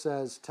liar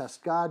says,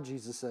 test God.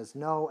 Jesus says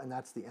no, and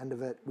that's the end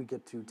of it. We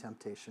get to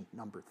temptation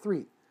number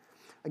 3.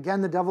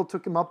 Again, the devil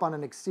took him up on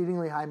an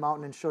exceedingly high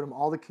mountain and showed him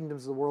all the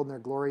kingdoms of the world and their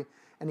glory.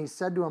 And he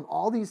said to him,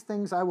 all these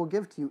things I will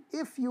give to you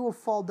if you will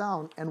fall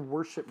down and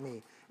worship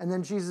me. And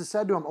then Jesus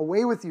said to him,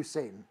 away with you,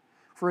 Satan.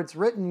 For it's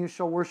written, you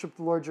shall worship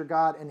the Lord your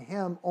God, and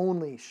him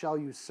only shall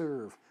you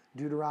serve.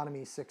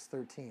 Deuteronomy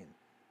 6:13.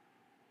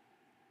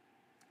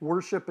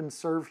 Worship and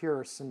serve here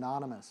are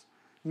synonymous.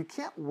 You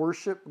can't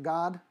worship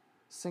God,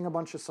 sing a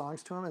bunch of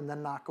songs to him, and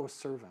then not go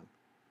serve him,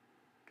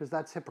 because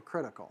that's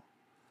hypocritical.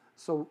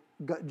 So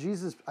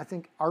Jesus, I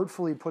think,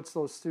 artfully puts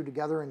those two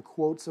together and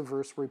quotes a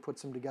verse where he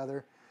puts them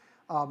together.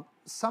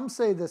 Some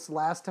say this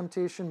last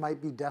temptation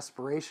might be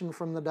desperation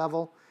from the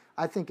devil.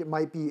 I think it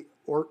might be,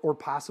 or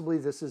possibly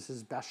this is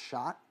his best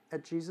shot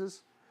at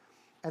Jesus.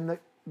 And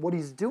what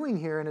he's doing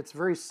here, and it's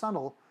very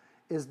subtle,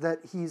 is that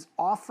he's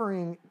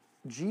offering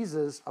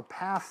Jesus a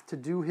path to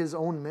do his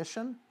own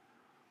mission,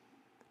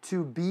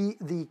 to be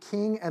the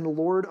King and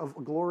Lord of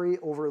glory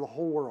over the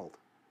whole world.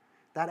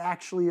 That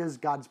actually is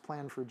God's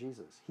plan for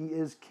Jesus. He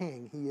is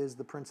King. He is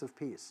the Prince of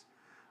Peace.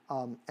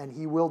 And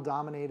he will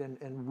dominate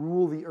and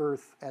rule the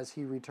earth as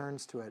he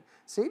returns to it.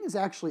 Satan's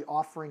actually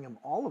offering him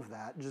all of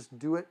that. Just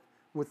do it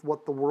with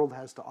what the world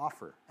has to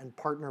offer and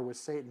partner with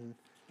Satan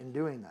in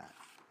doing that.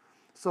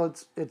 So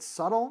it's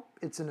subtle.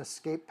 It's an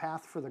escape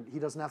path he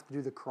doesn't have to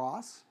do the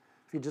cross.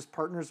 If he just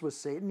partners with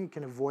Satan, he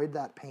can avoid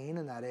that pain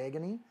and that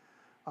agony.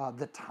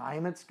 The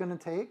time it's going to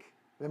take.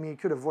 I mean, he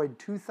could avoid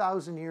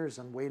 2,000 years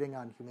on waiting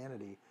on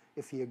humanity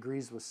if he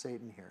agrees with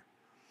Satan here.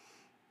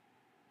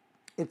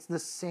 It's the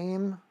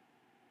same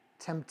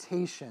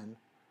temptation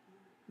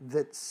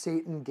that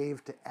Satan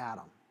gave to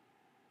Adam.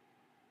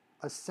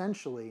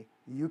 Essentially,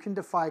 you can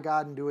defy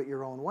God and do it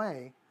your own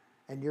way,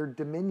 and your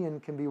dominion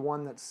can be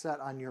one that's set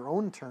on your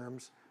own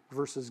terms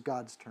versus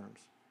God's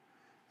terms.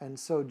 And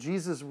so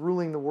Jesus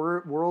ruling the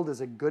world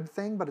is a good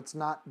thing, but it's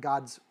not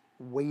God's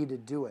way to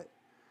do it.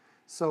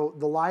 So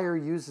the liar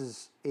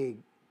uses a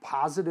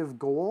positive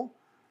goal,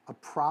 a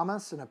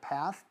promise, and a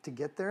path to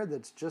get there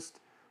that's just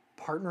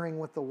partnering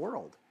with the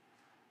world.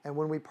 And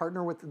when we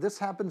partner with, this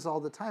happens all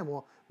the time.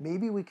 Well,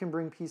 maybe we can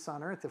bring peace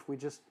on earth if we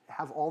just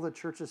have all the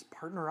churches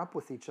partner up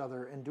with each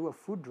other and do a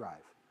food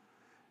drive.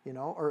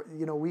 or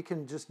we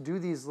can just do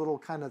these little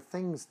kind of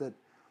things that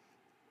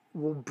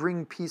will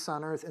bring peace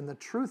on earth. And the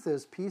truth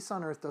is, peace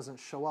on earth doesn't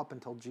show up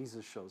until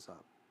Jesus shows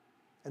up.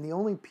 And the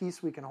only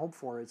peace we can hope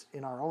for is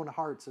in our own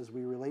hearts as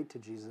we relate to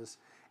Jesus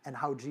and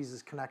how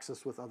Jesus connects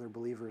us with other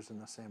believers in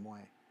the same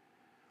way.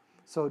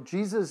 So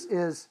Jesus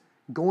is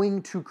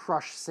going to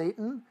crush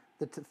Satan.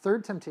 The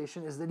third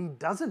temptation is that he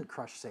doesn't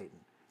crush Satan.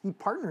 He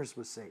partners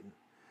with Satan.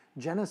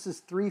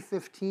 Genesis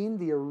 3:15,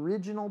 the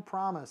original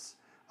promise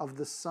of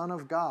the Son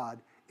of God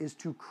is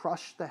to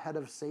crush the head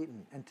of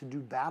Satan and to do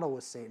battle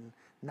with Satan,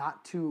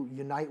 not to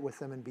unite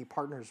with him and be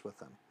partners with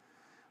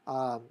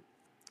him.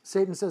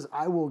 Satan says,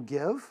 I will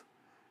give.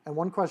 And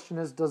one question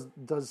is, does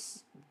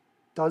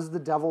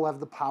the devil have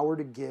the power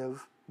to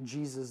give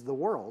Jesus the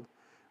world?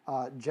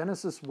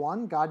 Genesis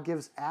 1, God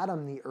gives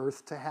Adam the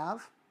earth to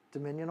have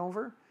dominion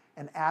over,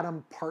 and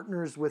Adam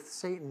partners with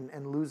Satan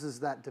and loses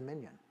that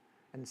dominion.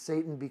 And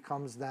Satan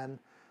becomes then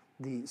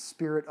the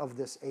spirit of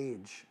this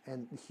age.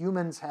 And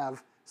humans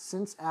have,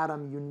 since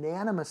Adam,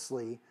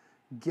 unanimously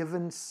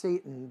given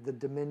Satan the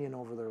dominion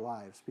over their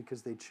lives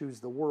because they choose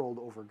the world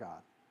over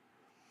God.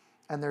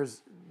 And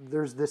there's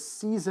this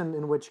season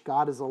in which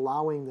God is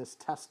allowing this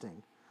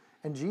testing.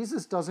 And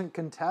Jesus doesn't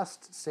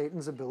contest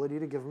Satan's ability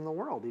to give him the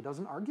world. He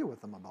doesn't argue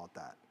with him about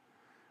that.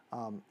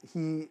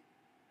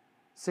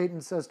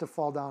 Satan says to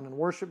fall down and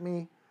worship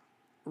me.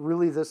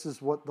 Really, this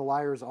is what the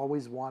liar's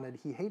always wanted.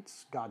 He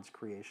hates God's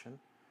creation.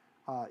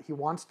 He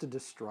wants to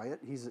destroy it.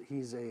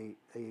 He's a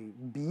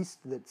beast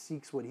that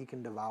seeks what he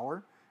can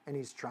devour, and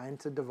he's trying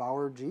to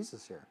devour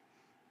Jesus here.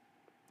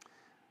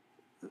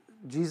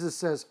 Jesus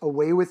says,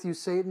 away with you,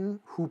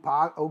 Satan.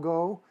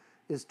 Hupaogo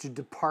is to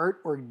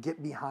depart or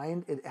get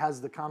behind. It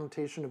has the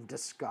connotation of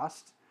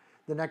disgust.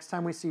 The next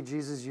time we see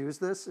Jesus use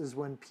this is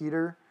when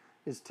Peter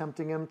is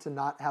tempting him to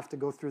not have to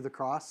go through the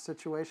cross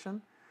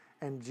situation.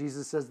 And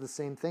Jesus says the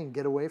same thing.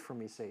 Get away from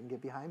me, Satan.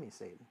 Get behind me,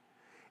 Satan.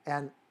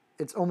 And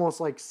it's almost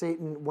like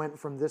Satan went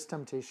from this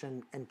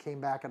temptation and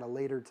came back at a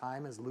later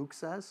time, as Luke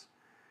says.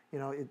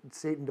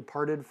 Satan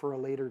departed for a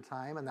later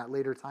time, and that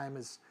later time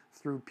is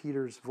through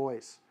Peter's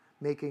voice,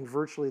 making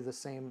virtually the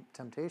same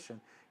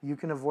temptation. You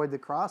can avoid the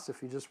cross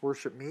if you just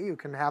worship me. You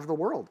can have the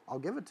world. I'll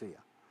give it to you.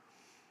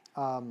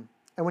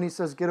 And when he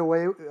says, get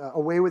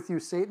away with you,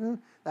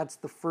 Satan, that's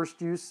the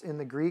first use in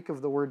the Greek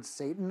of the word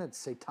Satan.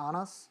 It's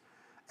Satanas.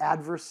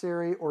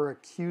 Adversary or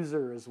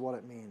accuser is what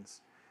it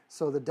means.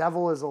 So the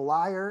devil is a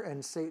liar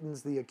and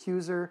Satan's the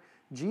accuser.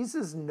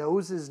 Jesus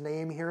knows his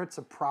name here. It's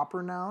a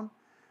proper noun.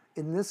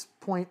 In this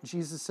point,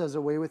 Jesus says,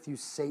 away with you,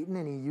 Satan,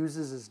 and he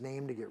uses his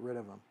name to get rid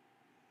of him.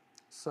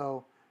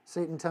 So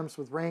Satan tempts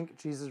with rank.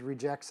 Jesus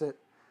rejects it.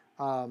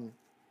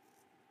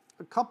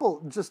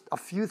 Just a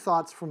few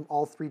thoughts from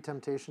all three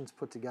temptations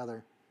put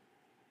together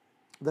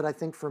that I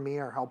think for me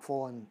are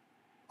helpful and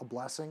a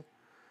blessing.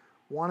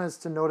 One is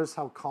to notice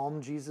how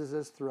calm Jesus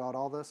is throughout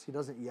all this. He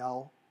doesn't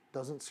yell,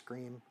 doesn't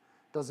scream,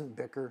 doesn't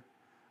bicker.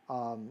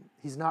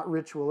 He's not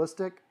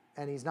ritualistic,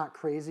 and he's not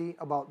crazy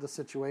about the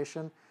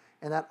situation.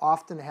 And that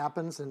often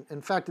happens. And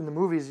in fact, in the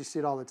movies, you see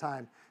it all the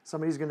time.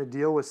 Somebody's going to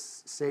deal with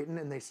Satan,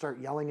 and they start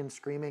yelling and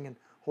screaming and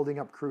holding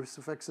up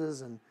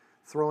crucifixes and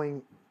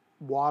throwing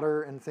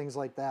water and things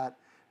like that.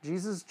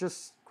 Jesus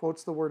just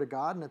quotes the word of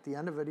God, and at the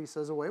end of it, he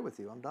says, away with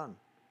you. I'm done.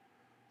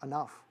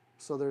 Enough.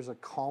 So there's a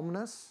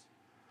calmness.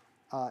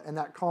 And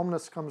that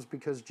calmness comes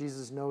because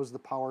Jesus knows the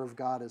power of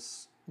God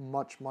is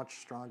much, much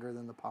stronger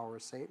than the power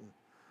of Satan.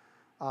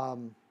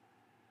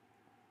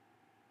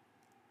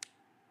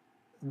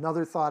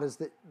 Another thought is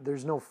that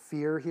there's no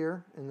fear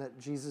here, and that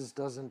Jesus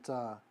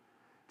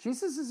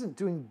isn't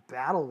doing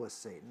battle with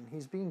Satan.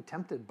 He's being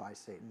tempted by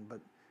Satan, but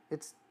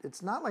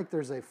it's not like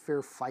there's a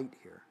fair fight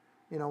here.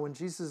 When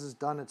Jesus is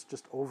done, it's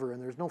just over,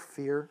 and there's no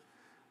fear.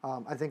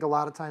 I think a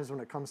lot of times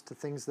when it comes to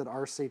things that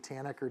are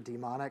satanic or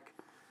demonic,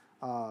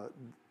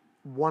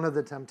 one of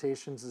the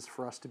temptations is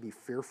for us to be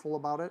fearful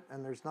about it,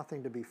 and there's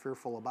nothing to be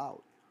fearful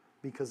about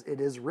because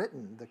it is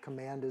written. The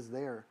command is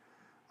there.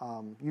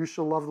 You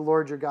shall love the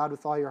Lord your God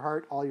with all your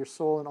heart, all your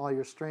soul, and all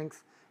your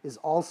strength is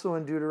also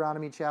in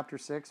Deuteronomy chapter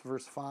 6,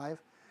 verse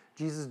 5.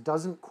 Jesus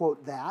doesn't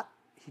quote that.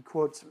 He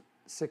quotes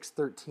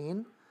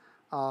 6:13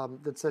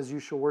 that says, you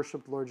shall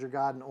worship the Lord your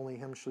God, and only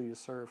him shall you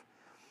serve.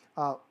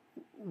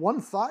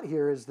 One thought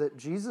here is that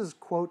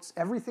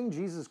everything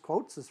Jesus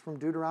quotes is from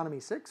Deuteronomy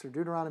 6 or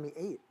Deuteronomy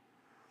 8.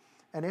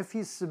 And if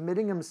he's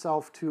submitting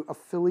himself to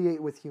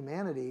affiliate with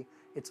humanity,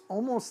 it's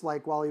almost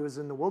like while he was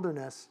in the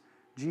wilderness,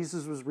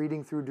 Jesus was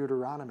reading through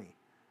Deuteronomy.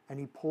 And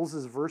he pulls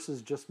his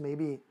verses just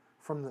maybe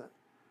from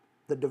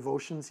the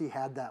devotions he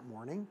had that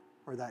morning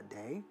or that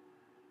day.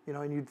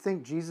 And you'd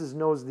think Jesus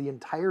knows the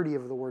entirety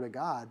of the Word of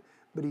God,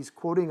 but he's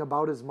quoting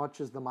about as much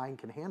as the mind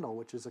can handle,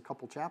 which is a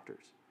couple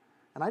chapters.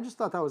 And I just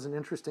thought that was an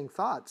interesting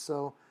thought.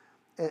 So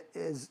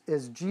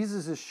as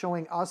Jesus is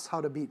showing us how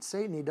to beat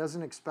Satan, he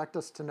doesn't expect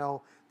us to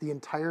know the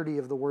entirety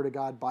of the Word of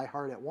God by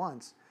heart at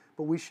once,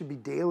 but we should be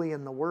daily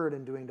in the Word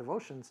and doing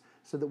devotions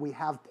so that we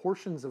have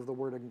portions of the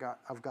Word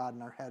of God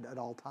in our head at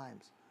all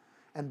times.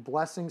 And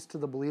blessings to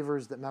the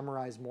believers that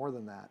memorize more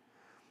than that.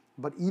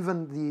 But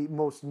even the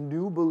most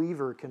new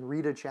believer can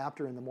read a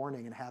chapter in the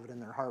morning and have it in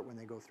their heart when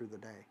they go through the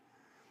day.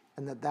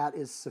 And that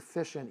is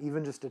sufficient,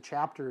 even just a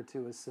chapter or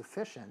two is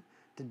sufficient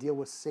to deal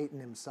with Satan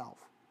himself.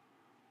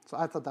 So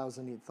I thought that was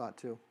a neat thought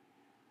too.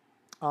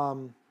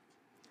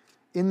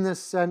 In this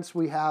sense,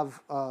 we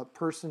have a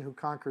person who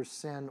conquers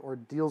sin or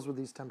deals with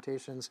these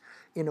temptations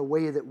in a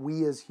way that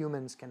we as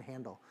humans can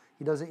handle.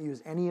 He doesn't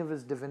use any of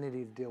his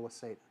divinity to deal with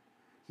Satan.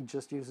 He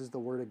just uses the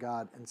Word of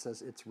God and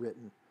says it's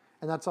written.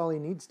 And that's all he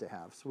needs to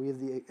have. So we have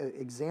the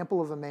example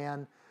of a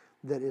man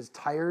that is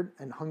tired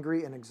and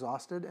hungry and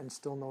exhausted and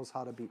still knows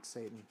how to beat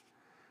Satan.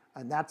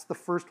 And that's the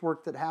first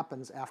work that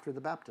happens after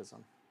the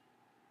baptism.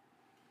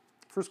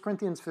 1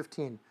 Corinthians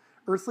 15,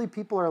 earthly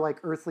people are like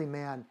earthly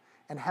man,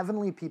 and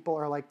heavenly people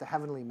are like the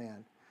heavenly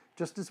man.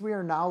 Just as we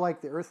are now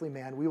like the earthly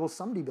man, we will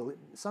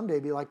someday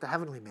be like the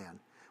heavenly man.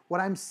 What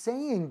I'm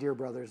saying, dear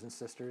brothers and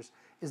sisters,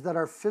 is that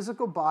our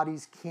physical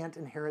bodies can't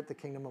inherit the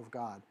kingdom of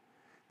God.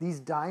 These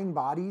dying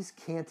bodies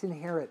can't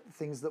inherit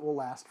things that will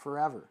last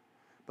forever.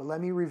 But let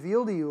me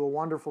reveal to you a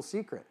wonderful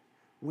secret.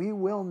 We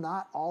will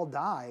not all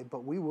die,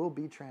 but we will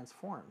be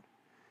transformed.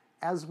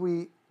 As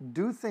we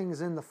do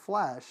things in the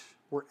flesh,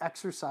 we're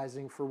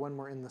exercising for when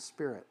we're in the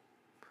spirit.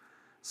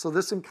 So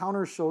this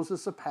encounter shows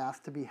us a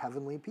path to be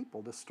heavenly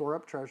people, to store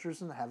up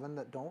treasures in heaven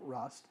that don't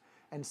rust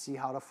and see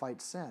how to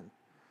fight sin.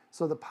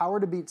 So the power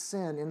to beat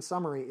sin, in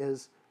summary,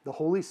 is the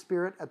Holy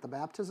Spirit at the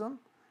baptism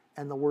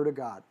and the Word of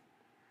God.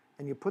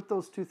 And you put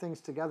those two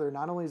things together,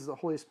 not only does the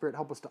Holy Spirit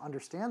help us to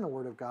understand the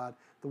Word of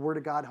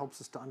God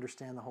helps us to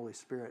understand the Holy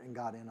Spirit and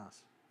God in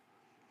us.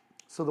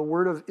 So the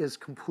Word is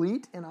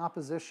complete in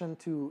opposition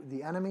to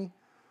the enemy,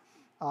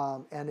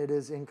 and it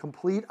is in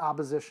complete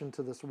opposition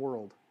to this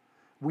world.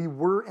 We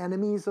were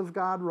enemies of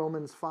God,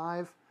 Romans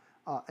 5,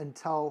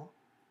 until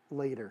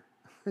later,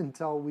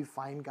 until we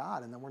find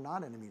God, and then we're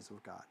not enemies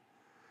of God.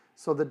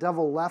 So the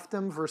devil left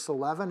him, verse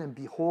 11, and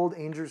behold,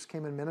 angels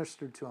came and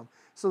ministered to him.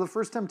 So the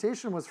first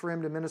temptation was for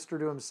him to minister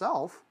to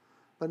himself,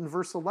 but in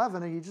verse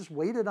 11, he just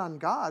waited on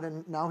God,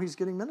 and now he's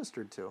getting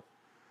ministered to.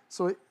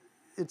 So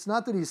it's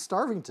not that he's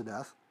starving to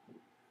death.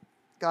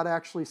 God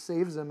actually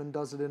saves him and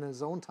does it in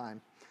his own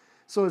time.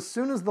 So as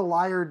soon as the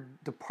liar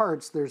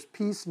departs, there's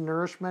peace,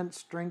 nourishment,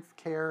 strength,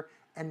 care,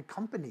 and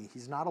company.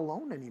 He's not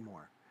alone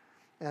anymore.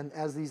 And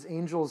as these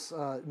angels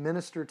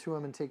minister to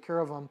him and take care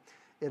of him,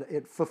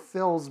 it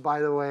fulfills, by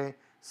the way,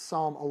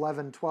 Psalm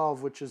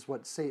 11:12, which is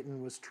what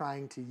Satan was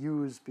trying to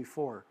use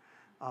before,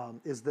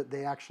 is that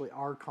they actually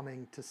are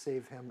coming to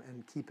save him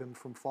and keep him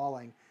from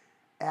falling.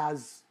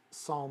 As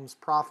Psalms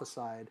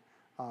prophesied,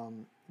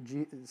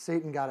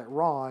 Satan got it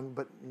wrong,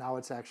 but now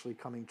it's actually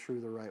coming true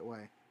the right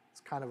way.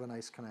 It's kind of a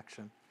nice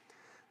connection.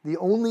 The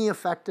only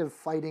effective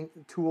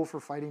tool for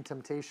fighting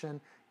temptation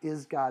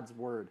is God's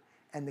Word.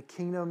 And the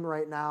kingdom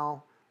right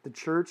now, the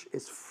church,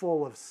 is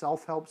full of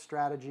self-help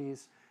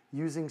strategies,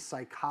 using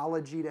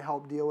psychology to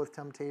help deal with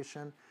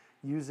temptation,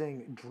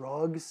 using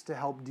drugs to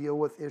help deal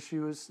with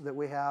issues that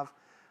we have.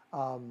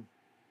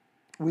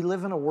 We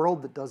live in a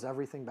world that does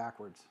everything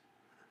backwards.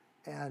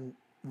 And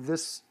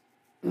this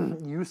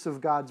use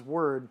of God's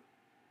Word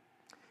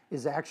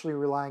is actually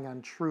relying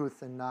on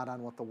truth and not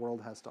on what the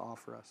world has to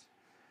offer us.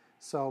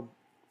 So,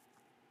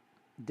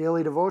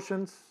 daily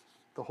devotions,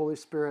 the Holy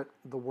Spirit,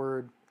 the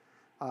Word.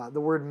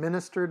 The word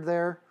ministered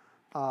there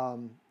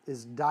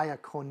is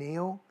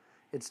diakoneo.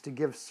 It's to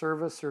give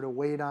service or to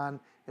wait on.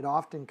 It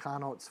often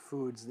connotes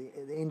foods.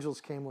 The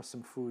angels came with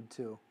some food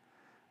too.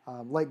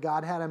 Like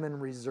God had them in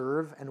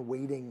reserve and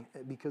waiting,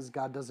 because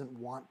God doesn't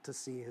want to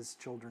see his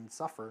children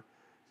suffer.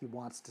 He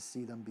wants to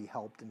see them be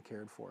helped and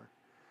cared for.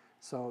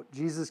 So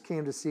Jesus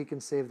came to seek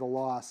and save the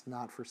lost,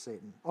 not for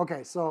Satan.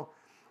 Okay, so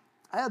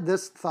I had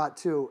this thought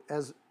too,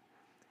 as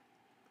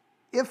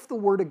if the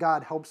Word of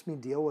God helps me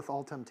deal with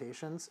all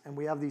temptations, and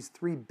we have these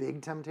three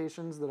big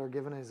temptations that are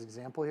given as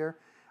example here,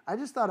 I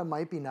just thought it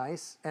might be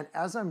nice, and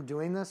as I'm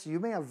doing this, you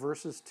may have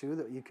verses too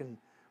that you can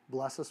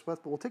bless us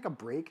with, but we'll take a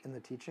break in the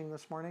teaching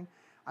this morning.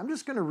 I'm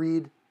just going to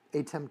read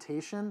a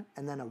temptation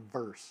and then a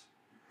verse.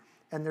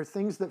 And they're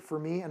things that for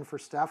me and for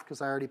Steph,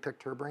 because I already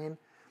picked her brain,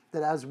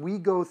 that as we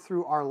go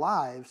through our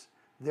lives,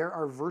 there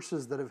are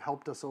verses that have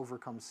helped us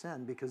overcome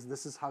sin, because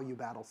this is how you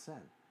battle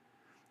sin.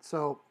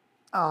 So,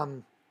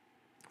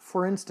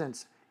 for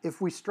instance,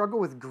 if we struggle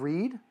with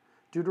greed,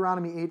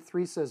 Deuteronomy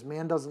 8:3 says,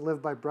 "Man doesn't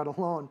live by bread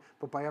alone,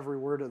 but by every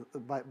word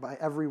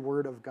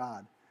of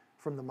God,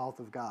 from the mouth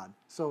of God."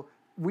 So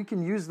we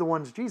can use the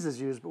ones Jesus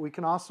used, but we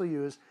can also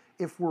use,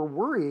 if we're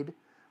worried,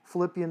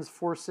 Philippians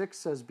 4:6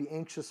 says, "Be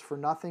anxious for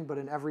nothing, but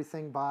in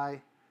everything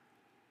by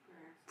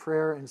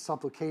prayer and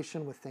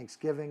supplication with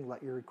thanksgiving,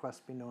 let your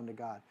requests be known to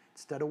God."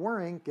 Instead of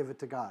worrying, give it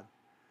to God.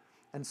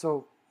 And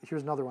so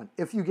here's another one.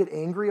 If you get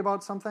angry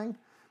about something,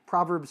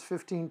 Proverbs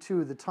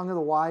 15:2, "The tongue of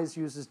the wise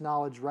uses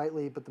knowledge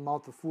rightly, but the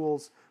mouth of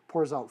fools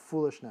pours out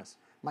foolishness."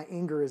 My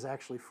anger is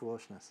actually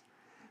foolishness.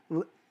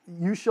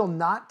 "You shall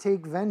not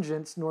take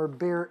vengeance, nor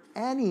bear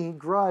any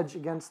grudge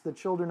against the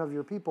children of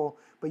your people,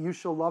 but you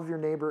shall love your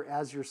neighbor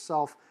as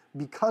yourself,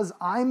 because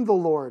I'm the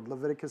Lord,"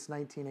 Leviticus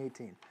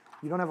 19:18.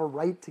 You don't have a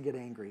right to get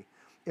angry.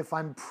 If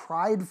I'm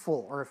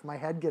prideful or if my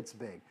head gets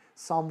big,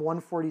 Psalm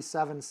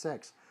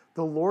 147:6,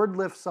 the Lord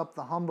lifts up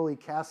the humble, he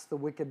casts the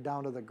wicked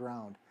down to the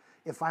ground.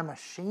 If I'm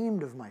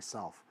ashamed of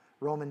myself,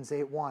 Romans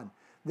 8:1,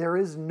 there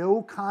is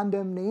no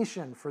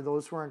condemnation for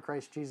those who are in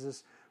Christ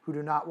Jesus, who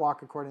do not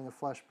walk according to the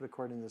flesh, but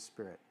according to the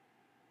Spirit.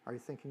 Are you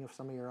thinking of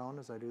some of your own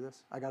as I do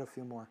this? I got a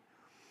few more.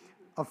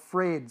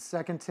 Afraid,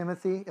 2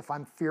 Timothy, if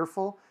I'm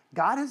fearful,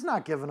 God has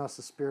not given us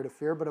a spirit of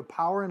fear, but a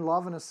power and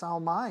love and a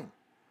sound mind.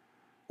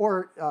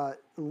 Or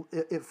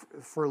if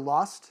for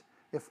lust,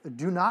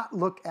 do not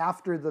look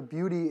after the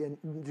beauty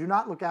and do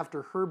not look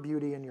after her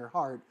beauty in your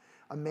heart.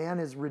 A man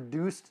is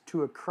reduced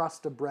to a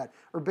crust of bread.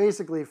 Or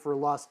basically for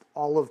lust,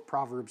 all of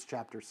Proverbs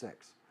chapter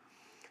 6.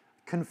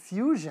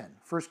 Confusion,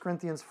 1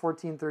 Corinthians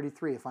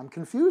 14:33. If I'm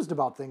confused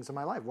about things in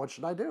my life, what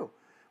should I do?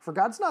 For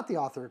God's not the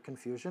author of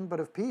confusion, but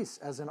of peace,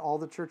 as in all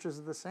the churches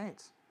of the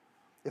saints.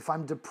 If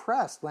I'm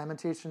depressed,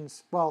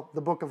 Lamentations, well,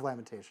 the book of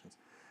Lamentations,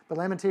 but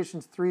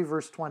Lamentations 3,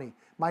 verse 20,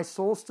 my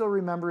soul still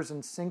remembers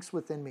and sinks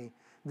within me.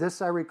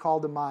 This I recall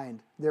to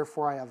mind,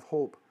 therefore I have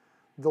hope.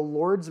 The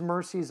Lord's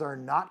mercies are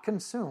not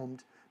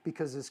consumed,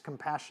 because his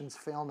compassions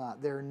fail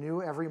not. They are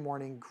new every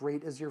morning.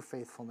 Great is your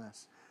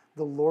faithfulness.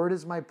 The Lord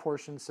is my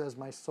portion, says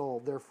my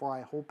soul. Therefore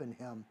I hope in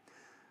him.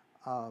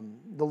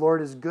 The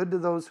Lord is good to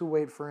those who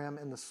wait for him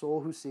and the soul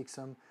who seeks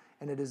him.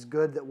 And it is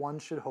good that one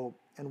should hope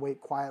and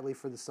wait quietly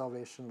for the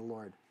salvation of the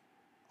Lord.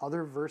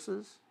 Other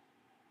verses?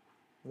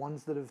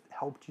 Ones that have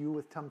helped you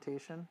with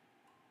temptation?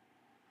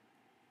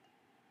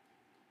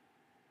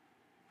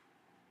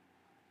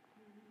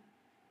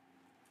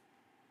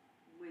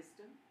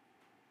 Wisdom.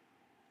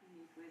 You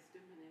need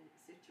wisdom in a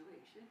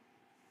situation.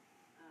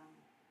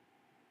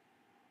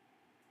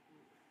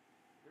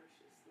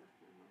 Verses left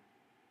my mind.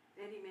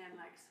 If any man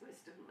lacks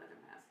wisdom, let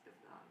him ask of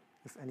God.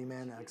 If any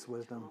man lacks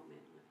wisdom.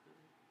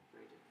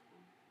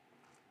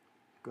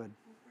 Good.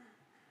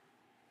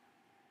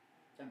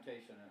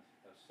 Temptation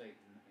of Satan,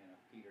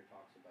 Peter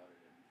talks about it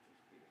in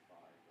 1 Peter 5.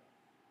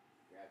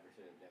 Your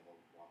adversary, the devil,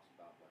 walks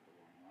about like a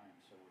roaring lion,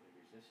 so to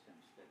resist him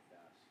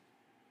steadfast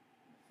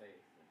in the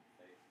faith. And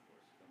faith, of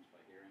course, comes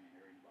by hearing, and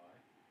hearing by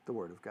The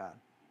Word of God.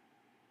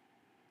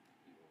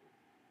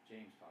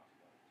 James talks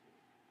about it too.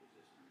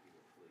 Resist and he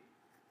will flee.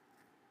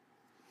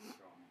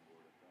 Strong in the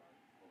Word of God,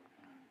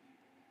 overcoming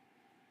evil.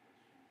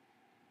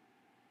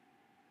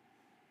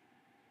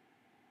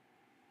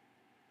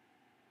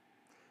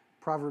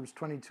 Proverbs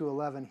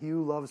 22:11, he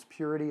who loves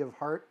purity of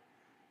heart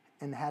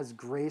and has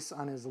grace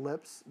on his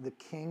lips, the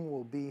king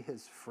will be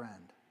his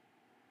friend.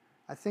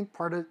 I think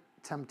part of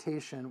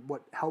temptation,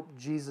 what helped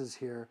Jesus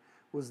here,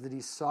 was that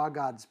he saw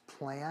God's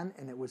plan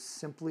and it was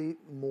simply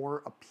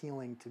more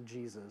appealing to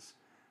Jesus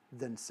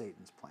than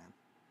Satan's plan.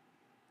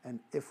 And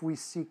if we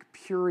seek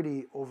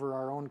purity over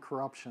our own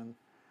corruption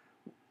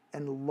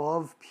and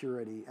love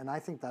purity, and I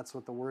think that's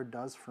what the Word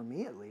does for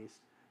me at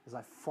least, is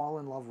I fall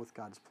in love with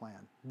God's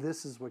plan.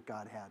 This is what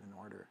God had in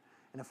order.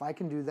 And if I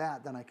can do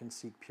that, then I can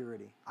seek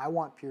purity. I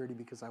want purity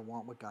because I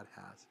want what God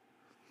has.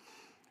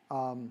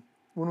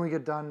 When we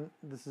get done,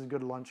 this is a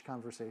good lunch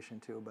conversation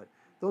too, but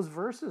those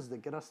verses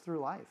that get us through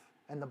life,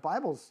 and the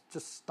Bible's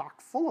just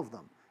stocked full of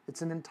them.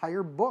 It's an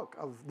entire book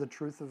of the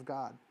truth of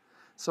God.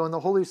 So in the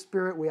Holy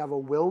Spirit, we have a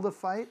will to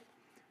fight,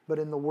 but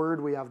in the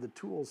Word, we have the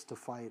tools to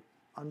fight,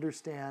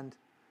 understand,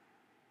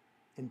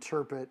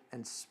 interpret,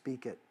 and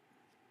speak it.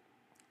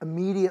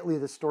 Immediately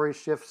the story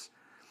shifts,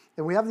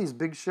 and we have these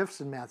big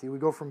shifts in Matthew. We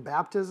go from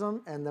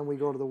baptism, and then we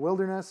go to the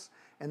wilderness,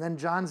 and then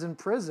John's in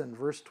prison,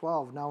 verse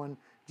 12. Now when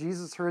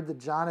Jesus heard that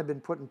John had been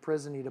put in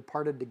prison, he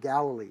departed to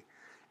Galilee.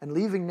 And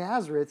leaving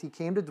Nazareth, he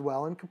came to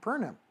dwell in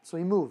Capernaum. So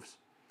he moves,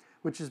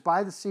 which is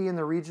by the sea in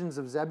the regions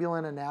of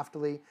Zebulun and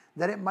Naphtali,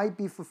 that it might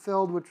be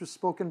fulfilled, which was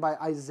spoken by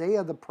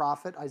Isaiah the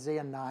prophet,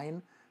 Isaiah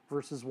 9,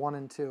 verses 1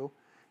 and 2,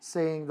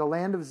 saying, the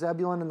land of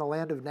Zebulun and the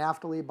land of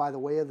Naphtali by the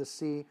way of the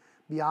sea,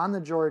 beyond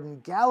the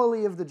Jordan,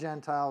 Galilee of the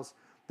Gentiles,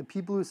 the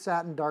people who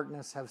sat in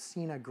darkness have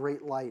seen a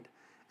great light.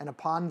 And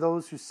upon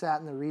those who sat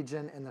in the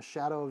region in the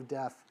shadow of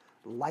death,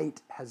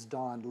 light has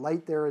dawned.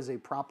 Light there is a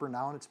proper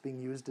noun. It's being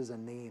used as a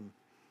name.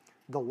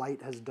 The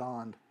light has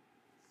dawned.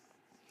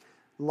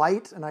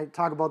 Light, and I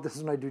talk about this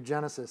when I do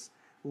Genesis,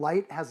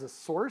 light has a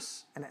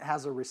source and it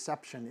has a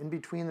reception. In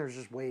between, there's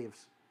just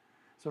waves.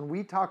 So when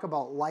we talk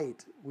about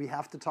light, we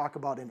have to talk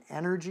about an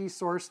energy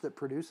source that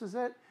produces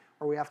it,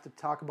 or we have to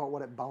talk about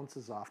what it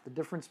bounces off, the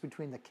difference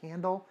between the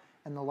candle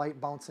and the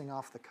light bouncing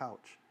off the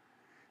couch.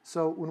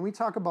 So when we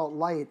talk about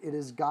light, it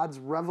is God's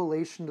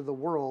revelation to the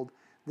world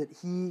that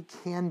he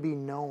can be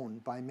known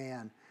by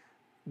man.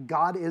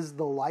 God is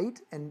the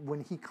light, and when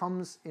he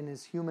comes in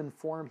his human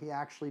form, he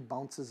actually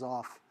bounces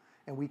off,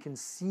 and we can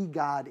see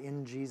God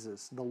in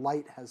Jesus. The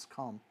light has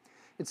come.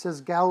 It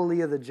says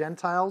Galilee of the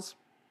Gentiles.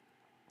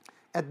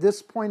 At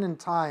this point in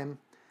time,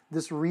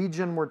 this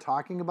region we're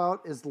talking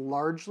about is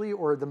largely,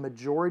 or the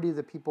majority of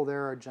the people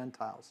there are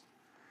Gentiles.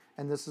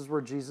 And this is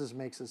where Jesus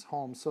makes his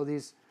home. So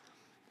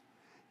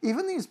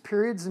even these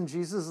periods in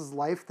Jesus'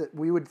 life that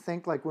we would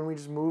think, like when we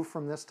just move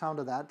from this town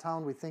to that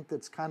town, we think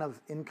that's kind of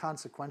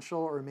inconsequential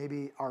or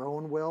maybe our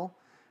own will.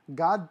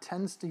 God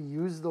tends to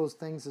use those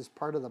things as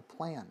part of the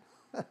plan.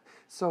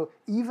 So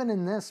even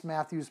in this,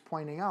 Matthew's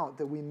pointing out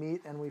that we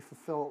meet and we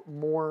fulfill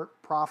more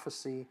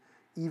prophecy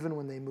even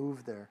when they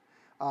move there.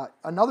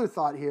 Another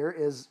thought here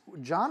is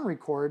John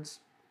records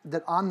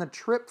that on the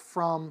trip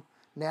from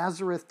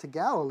Nazareth to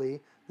Galilee,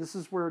 this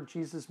is where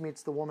Jesus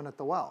meets the woman at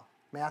the well.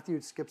 Matthew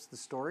skips the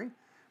story,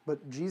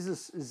 but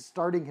Jesus is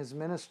starting his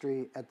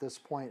ministry at this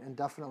point, and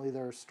definitely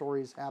there are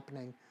stories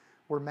happening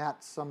where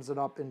Matt sums it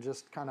up in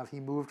just kind of he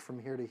moved from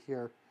here to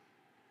here.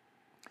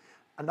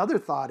 Another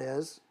thought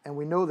is, and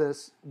we know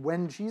this,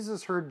 when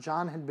Jesus heard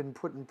John had been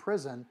put in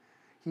prison,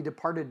 he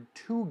departed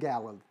to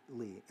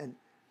Galilee. And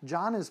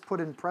John is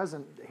put in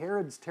prison.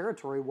 Herod's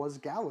territory was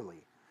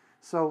Galilee.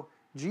 So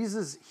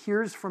Jesus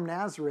hears from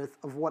Nazareth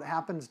of what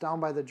happens down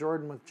by the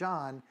Jordan with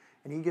John,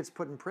 and he gets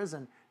put in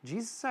prison.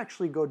 Jesus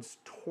actually goes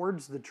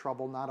towards the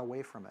trouble, not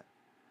away from it.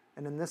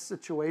 And in this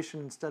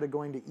situation, instead of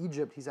going to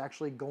Egypt, he's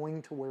actually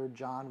going to where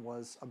John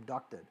was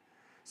abducted.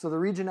 So the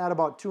region had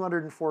about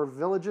 204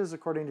 villages,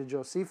 according to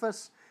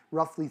Josephus,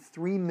 roughly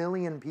 3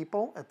 million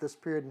people at this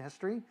period in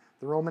history.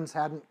 The Romans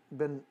hadn't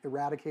been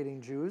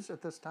eradicating Jews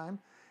at this time,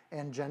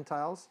 and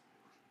Gentiles.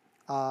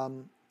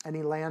 And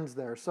he lands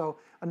there. So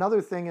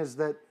another thing is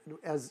that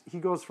as he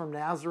goes from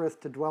Nazareth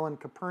to dwell in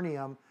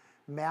Capernaum,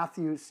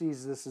 Matthew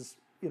sees this as,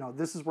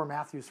 this is where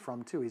Matthew's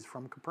from too. He's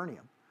from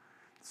Capernaum.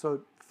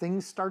 So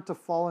things start to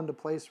fall into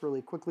place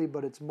really quickly,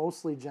 but it's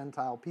mostly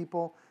Gentile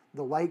people.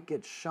 The light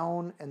gets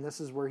shown, and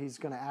this is where he's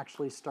going to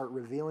actually start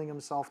revealing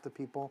himself to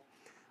people.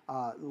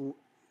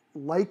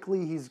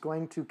 Likely he's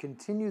going to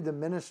continue the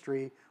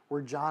ministry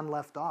where John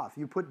left off.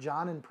 You put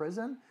John in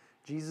prison,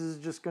 Jesus is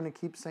just going to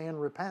keep saying,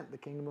 repent, the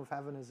kingdom of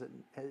heaven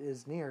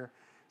is near.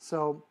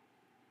 So,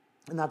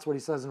 and that's what he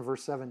says in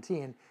verse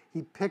 17.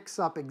 He picks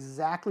up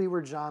exactly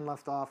where John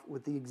left off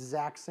with the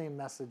exact same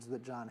message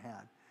that John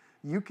had.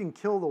 You can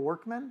kill the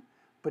workmen,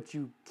 but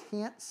you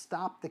can't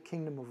stop the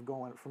kingdom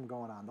from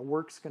going on. The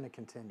work's going to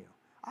continue.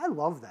 I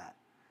love that.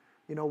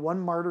 One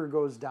martyr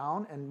goes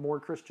down and more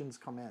Christians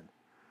come in.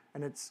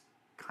 And it's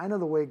kind of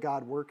the way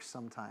God works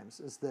sometimes,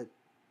 is that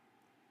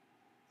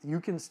you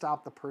can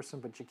stop the person,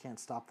 but you can't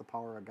stop the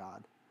power of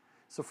God.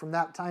 So from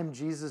that time,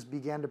 Jesus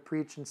began to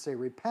preach and say,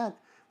 repent,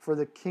 for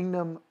the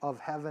kingdom of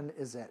heaven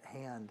is at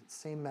hand.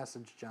 Same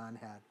message John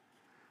had.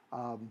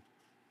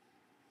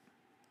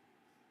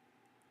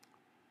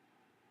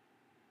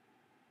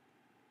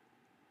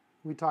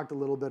 We talked a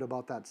little bit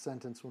about that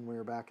sentence when we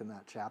were back in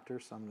that chapter,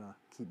 so I'm going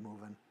to keep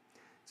moving.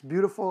 It's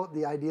beautiful,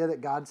 the idea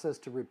that God says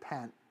to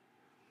repent.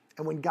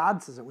 And when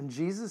God says it, when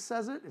Jesus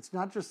says it, it's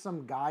not just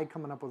some guy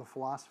coming up with a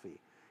philosophy.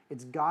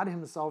 It's God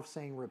himself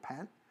saying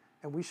repent,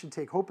 and we should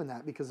take hope in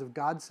that, because if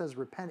God says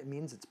repent, it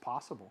means it's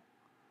possible.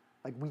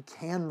 Like, we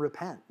can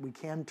repent. We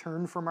can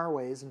turn from our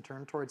ways and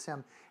turn towards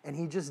him. And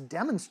he just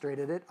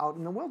demonstrated it out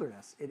in the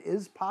wilderness. It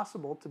is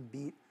possible to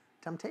beat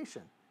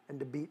temptation and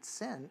to beat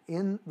sin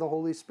in the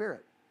Holy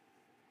Spirit.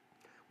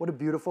 What a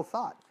beautiful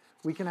thought.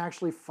 We can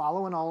actually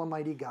follow an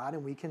almighty God,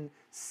 and we can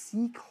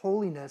seek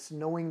holiness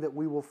knowing that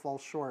we will fall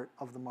short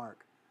of the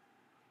mark.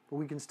 But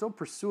we can still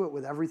pursue it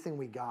with everything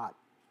we got.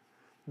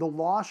 The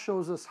law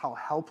shows us how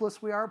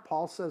helpless we are.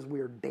 Paul says we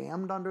are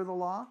damned under the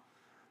law,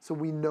 so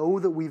we know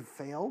that we've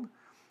failed.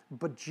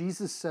 But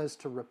Jesus says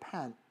to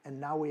repent, and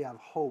now we have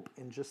hope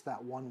in just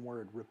that one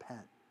word,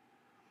 repent.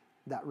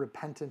 That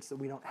repentance that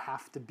we don't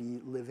have to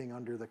be living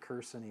under the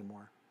curse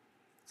anymore.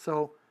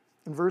 So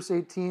in verse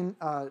 18,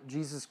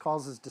 Jesus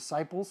calls his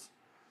disciples.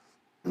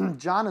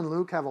 John and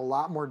Luke have a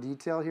lot more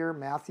detail here.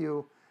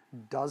 Matthew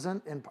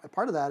doesn't, and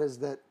part of that is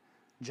that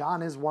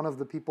John is one of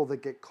the people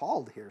that get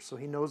called here, so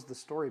he knows the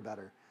story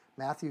better.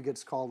 Matthew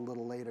gets called a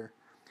little later.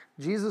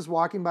 Jesus,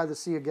 walking by the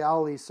Sea of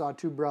Galilee, saw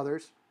two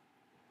brothers,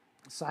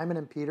 Simon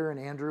and Peter, and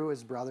Andrew,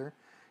 his brother,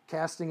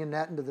 casting a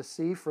net into the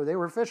sea, for they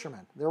were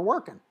fishermen. They're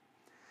working.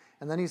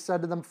 And then he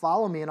said to them,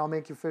 follow me, and I'll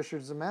make you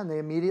fishers of men. They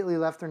immediately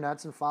left their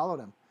nets and followed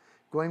him.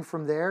 Going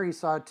from there, he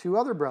saw two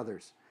other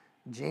brothers,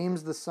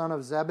 James the son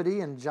of Zebedee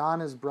and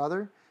John his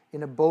brother,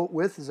 in a boat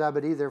with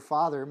Zebedee, their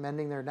father,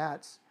 mending their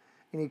nets.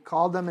 And he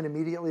called them, and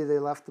immediately they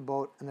left the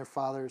boat and their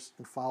fathers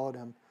and followed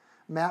him.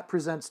 Matt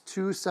presents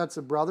two sets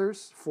of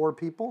brothers, 4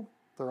 people.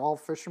 They're all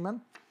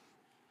fishermen.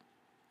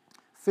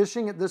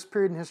 Fishing at this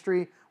period in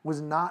history was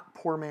not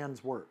poor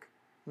man's work.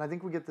 And I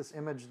think we get this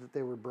image that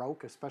they were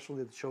broke,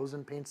 especially The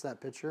Chosen paints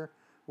that picture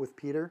with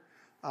Peter.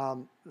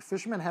 The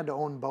fishermen had to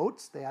own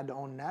boats. They had to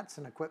own nets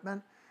and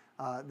equipment.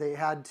 They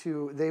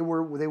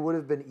would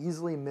have been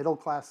easily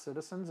middle-class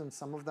citizens, and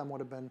some of them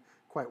would have been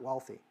quite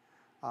wealthy.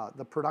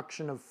 The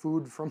production of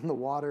food from the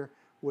water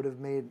would have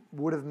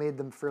made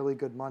them fairly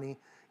good money.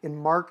 In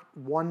Mark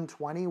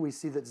 1:20, we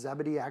see that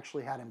Zebedee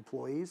actually had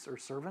employees or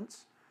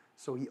servants,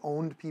 so he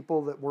owned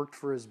people that worked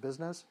for his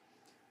business.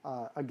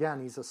 Again,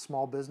 he's a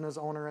small business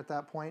owner at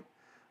that point.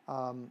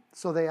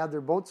 So they had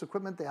their boats,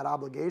 equipment, they had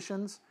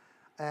obligations,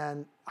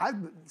 and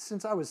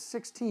since I was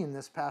 16,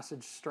 this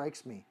passage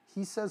strikes me.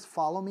 He says,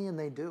 "Follow me," and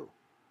they do.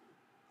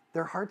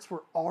 Their hearts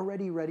were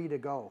already ready to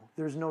go.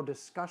 There's no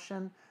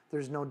discussion.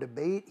 There's no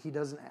debate. He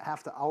doesn't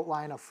have to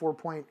outline a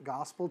 4-point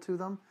gospel to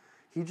them.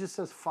 He just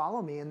says,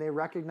 follow me, and they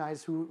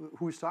recognize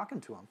who's talking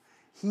to him.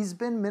 He's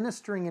been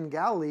ministering in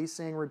Galilee,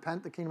 saying,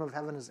 repent, the kingdom of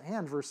heaven is at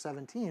hand, verse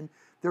 17.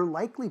 They're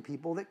likely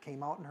people that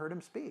came out and heard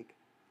him speak.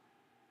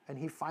 And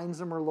he finds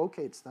them or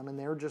locates them, and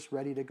they're just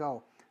ready to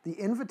go. The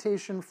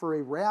invitation for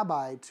a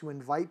rabbi to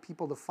invite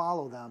people to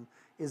follow them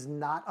is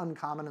not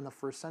uncommon in the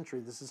first century.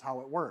 This is how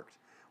it worked.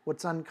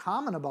 What's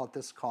uncommon about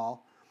this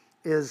call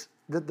is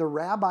that the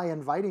rabbi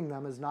inviting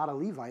them is not a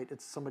Levite,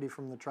 it's somebody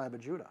from the tribe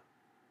of Judah.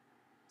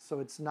 So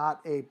it's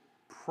not a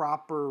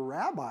proper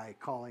rabbi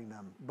calling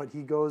them, but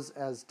he goes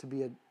as to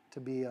be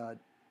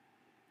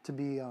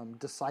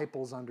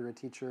disciples under a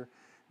teacher.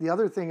 The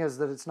other thing is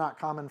that it's not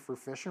common for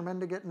fishermen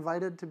to get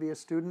invited to be a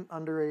student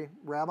under a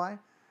rabbi.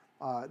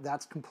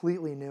 That's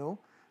completely new.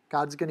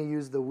 God's going to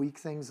use the weak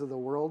things of the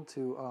world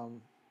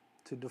to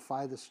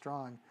defy the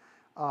strong.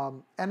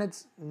 And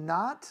it's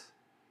not...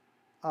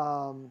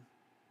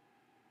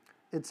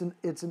 It's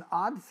an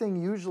odd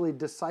thing. Usually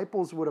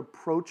disciples would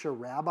approach a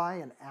rabbi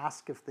and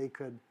ask if they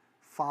could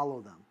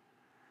follow them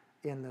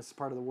in this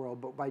part of the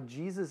world. But by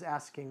Jesus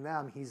asking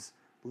them, he's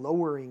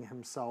lowering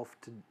himself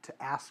to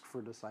ask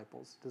for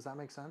disciples. Does that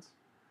make sense?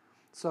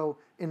 So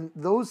in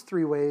those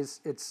three ways,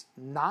 it's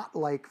not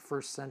like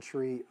first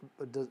century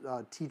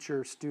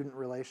teacher-student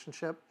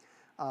relationship,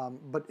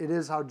 but it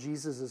is how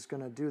Jesus is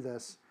going to do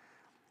this.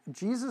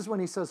 Jesus, when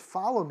he says,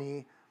 follow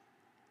me,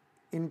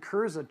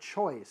 incurs a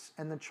choice,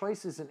 and the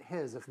choice isn't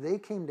his. If they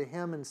came to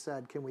him and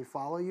said, can we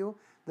follow you,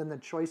 then the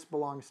choice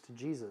belongs to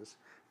Jesus.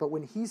 But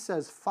when he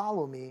says,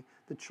 follow me,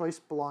 the choice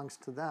belongs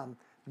to them.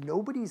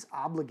 Nobody's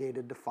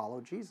obligated to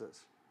follow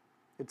Jesus.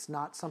 It's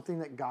not something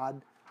that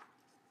God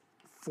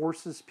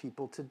forces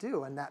people to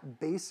do. And that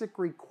basic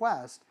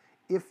request,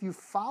 if you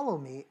follow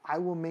me, I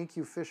will make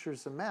you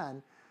fishers of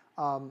men,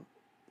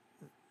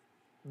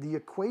 the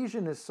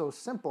equation is so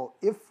simple.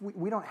 If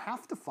we don't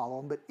have to follow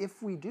him, but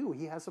if we do,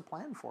 he has a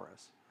plan for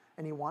us,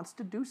 and he wants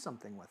to do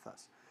something with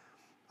us.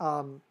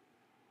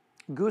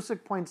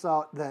 Gusick points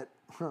out that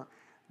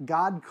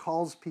God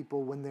calls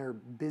people when they're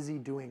busy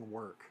doing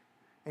work.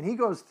 And he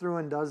goes through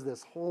and does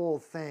this whole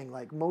thing.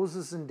 Like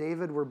Moses and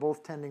David were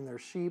both tending their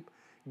sheep.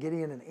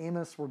 Gideon and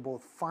Amos were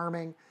both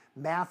farming.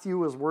 Matthew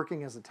was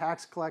working as a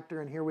tax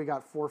collector. And here we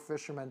got 4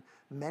 fishermen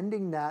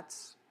mending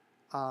nets,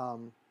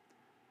 casting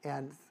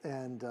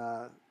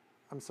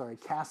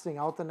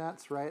out the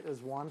nets, right,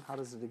 as one. How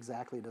does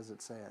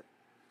it say it?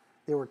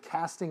 They were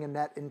casting a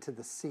net into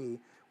the sea,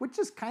 which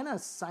is kind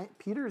of,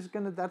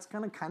 that's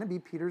going to kind of be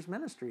Peter's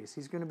ministries.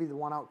 He's going to be the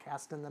one out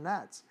casting the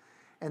nets.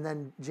 And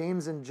then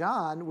James and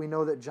John, we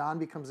know that John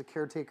becomes a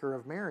caretaker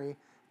of Mary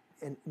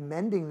and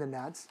mending the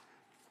nets.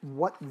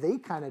 What they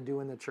kind of do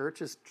in the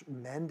church is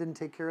mend and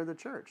take care of the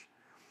church.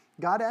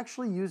 God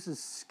actually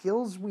uses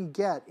skills we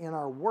get in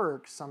our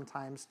work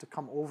sometimes to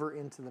come over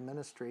into the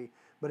ministry,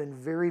 but in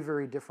very,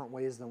 very different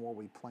ways than what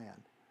we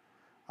planned.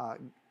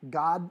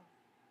 God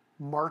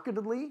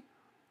markedly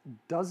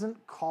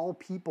doesn't call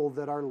people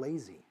that are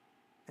lazy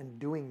and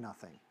doing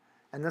nothing.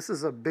 And this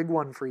is a big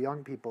one for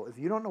young people. If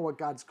you don't know what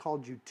God's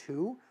called you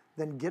to,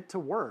 then get to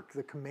work.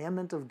 The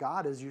commandment of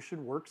God is you should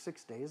work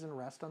 6 days and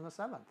rest on the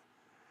 7th.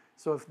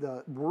 So if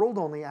the world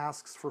only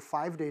asks for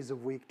 5 days a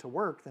week to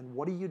work, then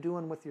what are you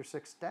doing with your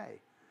 6th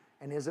day?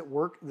 And is it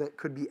work that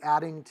could be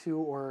adding to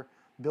or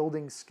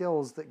building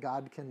skills that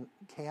God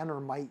can or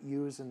might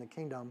use in the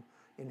kingdom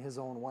in his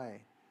own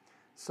way?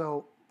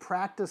 So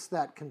practice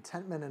that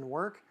contentment in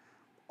work.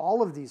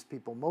 All of these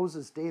people,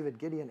 Moses, David,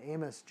 Gideon,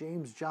 Amos,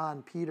 James,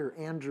 John, Peter,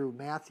 Andrew,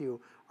 Matthew,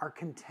 are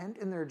content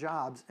in their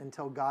jobs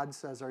until God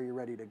says, are you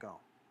ready to go?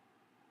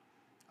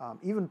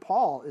 Even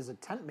Paul is a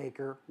tent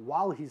maker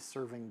while he's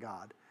serving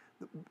God.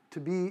 To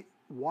be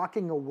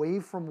walking away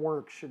from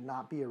work should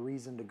not be a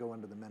reason to go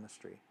into the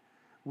ministry.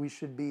 We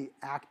should be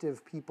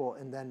active people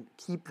and then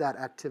keep that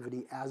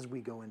activity as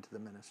we go into the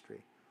ministry.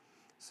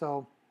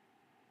 So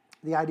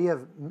the idea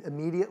of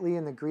immediately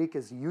in the Greek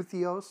is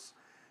euthios,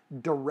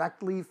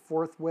 directly,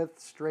 forthwith,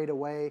 straight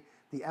away.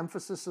 The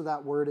emphasis of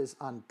that word is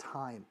on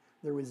time.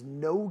 There was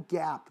no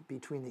gap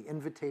between the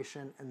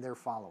invitation and their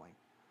following.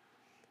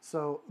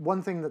 So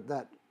one thing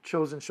that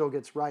Chosen Show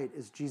gets right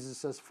is Jesus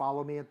says,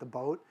 follow me at the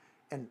boat,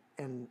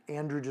 and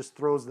Andrew just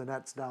throws the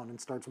nets down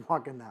and starts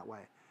walking that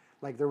way.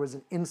 Like there was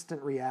an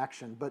instant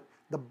reaction. But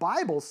the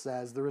Bible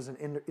says there was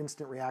an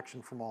instant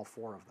reaction from all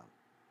 4 of them.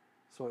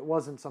 So it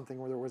wasn't something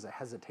where there was a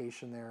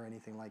hesitation there or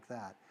anything like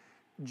that.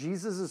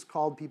 Jesus has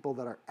called people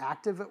that are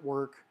active at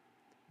work,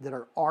 that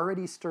are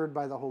already stirred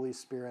by the Holy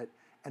Spirit,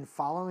 and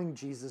following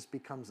Jesus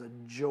becomes a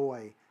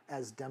joy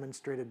as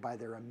demonstrated by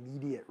their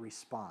immediate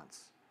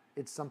response.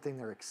 It's something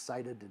they're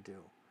excited to do.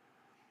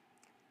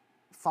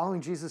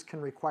 Following Jesus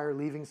can require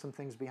leaving some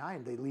things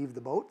behind. They leave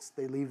the boats,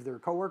 they leave their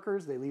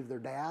coworkers, they leave their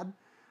dad.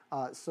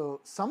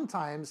 So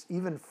sometimes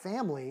even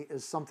family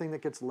is something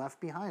that gets left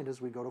behind as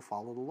we go to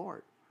follow the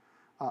Lord.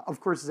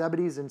 Of course,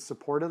 Zebedee's in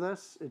support of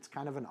this. It's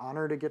kind of an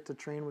honor to get to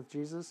train with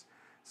Jesus.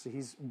 So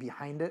he's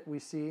behind it, we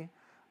see.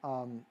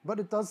 But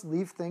it does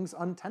leave things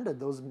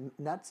untended. Those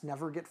nets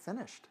never get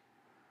finished.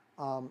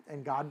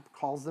 And God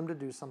calls them to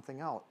do something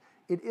else.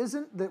 It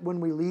isn't that when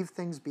we leave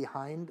things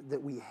behind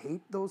that we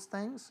hate those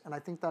things, and I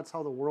think that's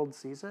how the world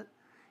sees it.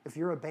 If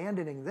you're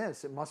abandoning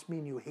this, it must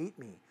mean you hate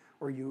me,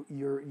 or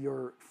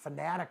you're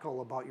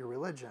fanatical about your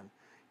religion.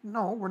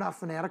 No, we're not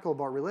fanatical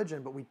about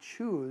religion, but we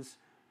choose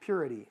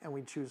purity and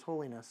we choose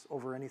holiness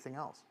over anything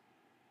else.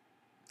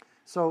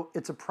 So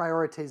it's a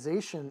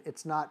prioritization,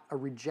 it's not a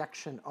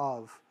rejection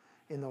of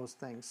in those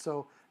things.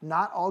 So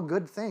not all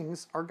good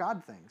things are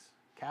God things.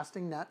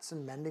 Casting nets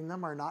and mending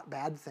them are not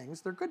bad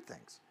things, they're good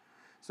things.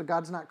 So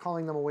God's not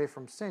calling them away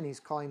from sin, he's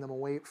calling them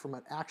away from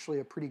actually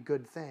a pretty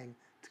good thing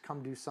to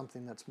come do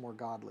something that's more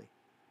godly,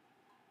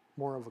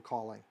 more of a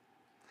calling.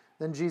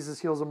 Then Jesus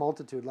heals a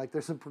multitude. Like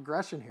there's a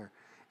progression here.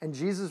 And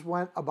Jesus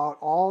went about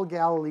all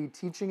Galilee,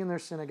 teaching in their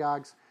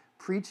synagogues,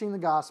 preaching the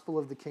gospel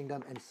of the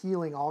kingdom, and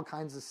healing all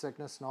kinds of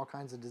sickness and all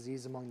kinds of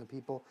disease among the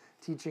people,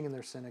 teaching in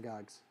their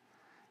synagogues.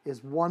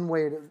 Is one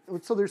way to,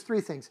 so there's three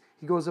things.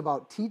 He goes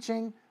about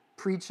teaching,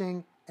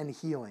 preaching, and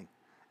healing.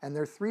 And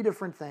they're three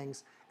different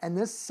things. And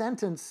this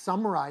sentence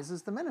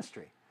summarizes the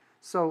ministry.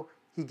 So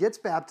he gets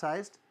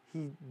baptized,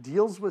 he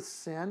deals with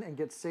sin and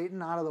gets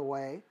Satan out of the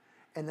way,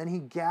 and then he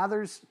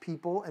gathers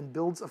people and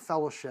builds a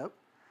fellowship,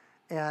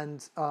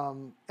 and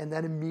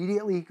then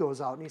immediately he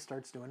goes out and he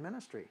starts doing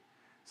ministry.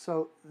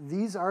 So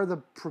these are the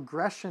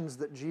progressions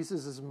that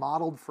Jesus has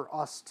modeled for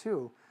us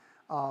too.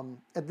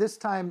 At this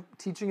time,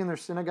 teaching in their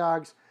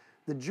synagogues,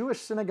 the Jewish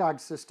synagogue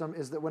system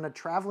is that when a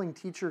traveling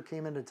teacher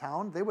came into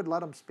town, they would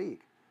let him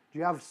speak. Do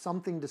you have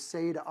something to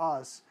say to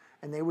us?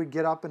 And they would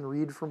get up and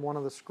read from one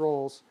of the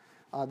scrolls.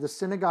 The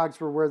synagogues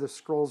were where the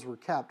scrolls were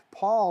kept.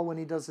 Paul, when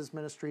he does his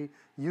ministry,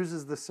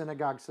 uses the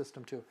synagogue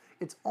system too.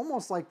 It's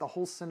almost like the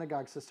whole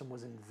synagogue system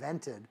was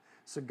invented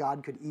so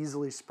God could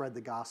easily spread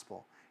the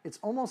gospel. It's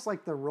almost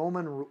like the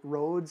Roman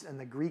roads and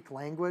the Greek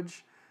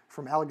language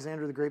from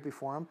Alexander the Great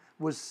before him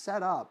was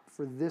set up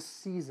for this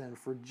season,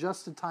 for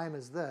just a time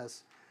as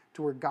this,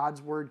 to where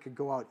God's word could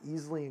go out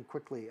easily and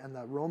quickly. And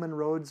the Roman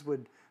roads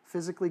would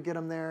physically get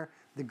them there.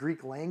 The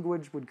Greek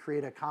language would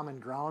create a common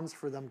grounds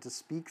for them to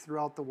speak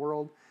throughout the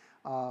world.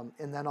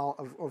 And then,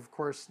 of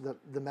course,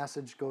 the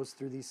message goes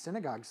through these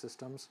synagogue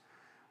systems,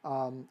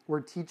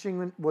 where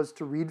teaching was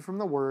to read from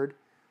the Word,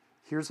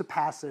 here's a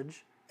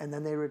passage, and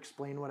then they would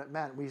explain what it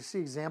meant. We see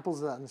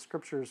examples of that in the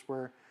Scriptures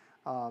where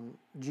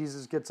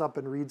Jesus gets up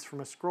and reads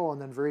from a scroll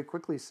and then very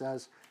quickly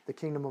says, the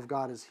kingdom of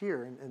God is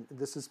here, and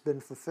this has been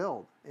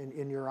fulfilled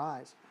in your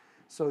eyes.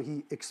 So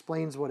he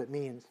explains what it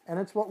means. And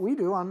it's what we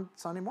do on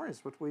Sunday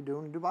mornings, what we do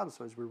when we do Bible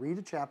studies. We read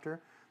a chapter,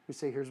 we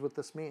say, here's what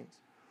this means.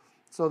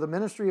 So the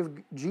ministry of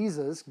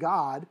Jesus,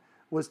 God,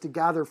 was to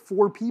gather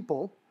 4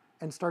 people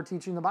and start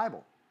teaching the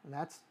Bible. And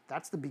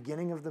that's the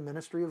beginning of the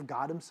ministry of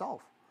God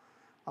himself.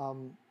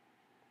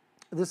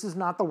 This is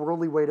not the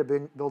worldly way to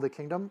build a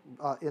kingdom.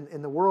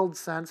 In the world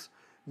sense,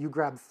 you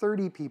grab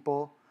 30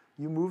 people,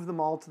 you move them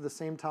all to the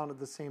same town at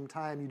the same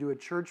time, you do a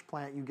church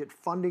plant, you get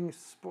funding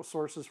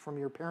sources from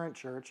your parent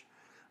church,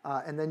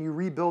 and then you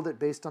rebuild it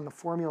based on the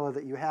formula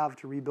that you have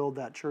to rebuild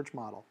that church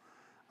model.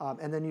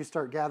 And then you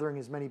start gathering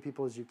as many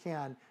people as you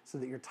can so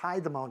that your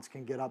tithe amounts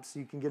can get up so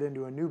you can get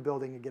into a new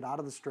building and get out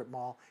of the strip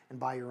mall and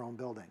buy your own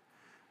building,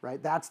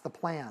 right? That's the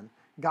plan.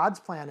 God's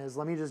plan is,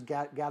 let me just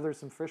gather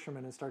some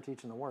fishermen and start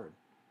teaching the word.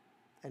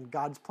 And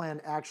God's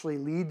plan actually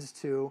leads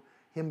to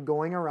him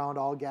going around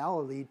all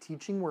Galilee,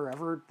 teaching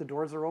wherever the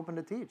doors are open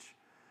to teach.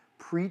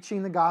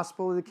 Preaching the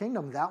gospel of the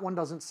kingdom. That one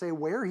doesn't say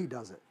where he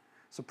does it.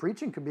 So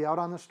preaching could be out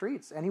on the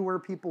streets, anywhere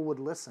people would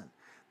listen.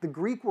 The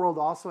Greek world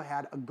also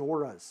had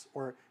agoras,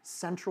 or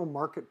central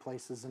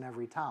marketplaces in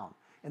every town.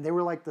 And they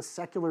were like the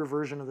secular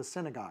version of the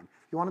synagogue.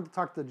 If you wanted to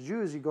talk to the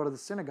Jews, you go to the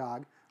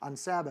synagogue on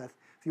Sabbath.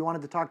 If you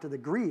wanted to talk to the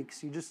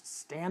Greeks, you just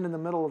stand in the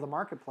middle of the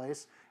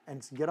marketplace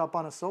and get up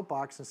on a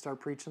soapbox and start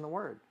preaching the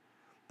word.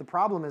 The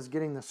problem is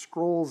getting the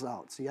scrolls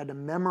out. So you had to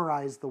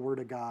memorize the word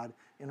of God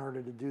in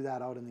order to do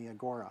that out in the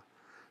agora.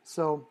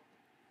 So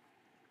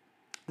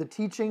the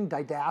teaching,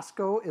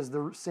 didasko, is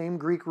the same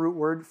Greek root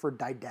word for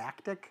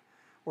didactic,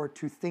 or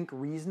to think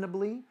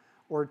reasonably,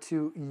 or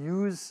to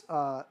use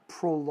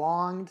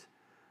prolonged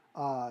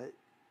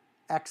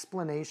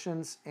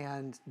explanations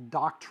and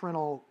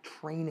doctrinal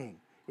training.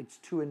 It's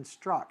to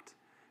instruct.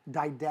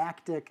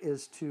 Didactic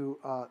is to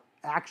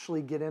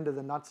actually get into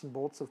the nuts and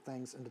bolts of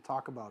things and to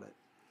talk about it.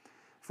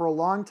 For a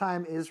long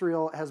time,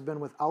 Israel has been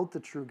without the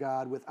true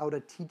God, without a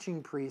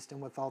teaching priest, and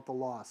without the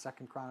law,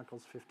 2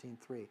 Chronicles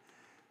 15:3.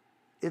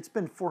 It's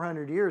been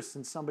 400 years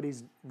since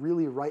somebody's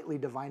really rightly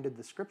divided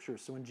the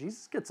scriptures. So when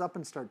Jesus gets up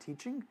and starts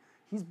teaching,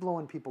 he's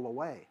blowing people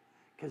away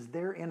because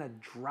they're in a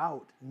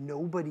drought.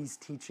 Nobody's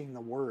teaching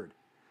the word.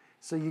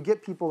 So you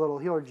get people that'll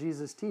hear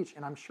Jesus teach,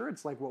 and I'm sure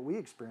it's like what we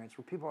experience,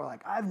 where people are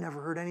like, I've never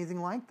heard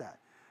anything like that.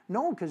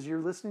 No, because you're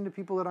listening to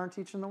people that aren't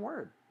teaching the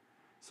word.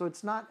 So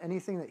it's not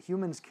anything that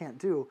humans can't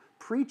do.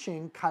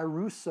 Preaching,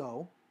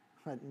 kairuso,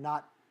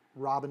 not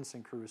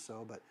Robinson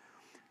Crusoe, but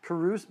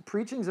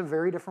preaching is a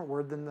very different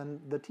word than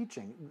the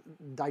teaching.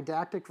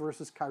 Didactic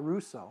versus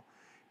kairuso.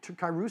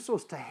 Kairuso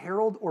is to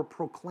herald or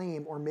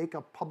proclaim or make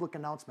a public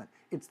announcement.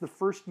 It's the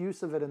first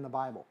use of it in the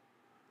Bible.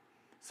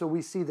 So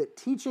we see that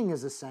teaching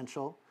is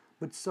essential,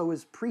 but so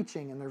is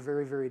preaching, and they're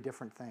very, very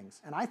different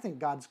things. And I think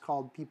God's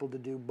called people to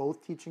do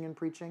both teaching and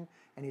preaching,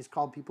 and he's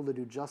called people to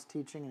do just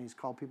teaching, and he's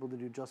called people to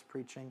do just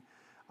preaching.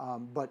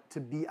 But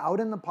to be out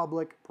in the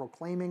public,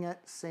 proclaiming it,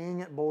 saying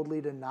it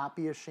boldly, to not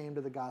be ashamed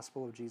of the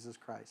gospel of Jesus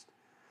Christ.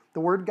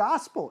 The word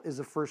gospel is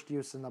a first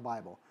use in the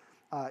Bible.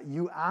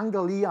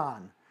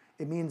 Euangelion,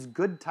 it means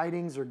good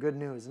tidings or good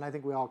news. And I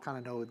think we all kind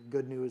of know that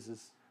good news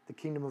is the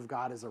kingdom of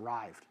God has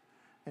arrived.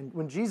 And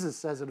when Jesus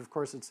says it, of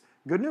course, it's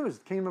good news,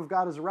 the kingdom of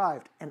God has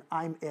arrived, and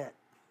I'm it.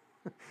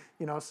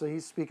 So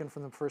he's speaking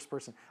from the first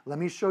person. Let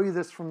me show you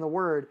this from the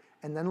word,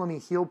 and then let me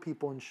heal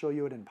people and show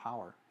you it in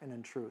power and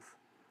in truth.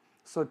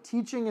 So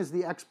teaching is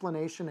the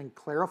explanation and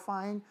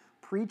clarifying.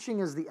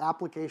 Preaching is the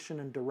application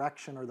and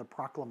direction or the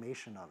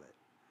proclamation of it.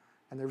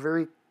 And they're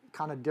very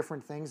kind of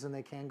different things, and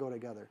they can go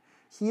together.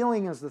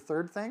 Healing is the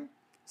third thing. It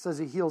says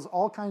he heals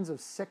all kinds of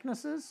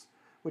sicknesses,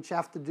 which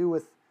have to do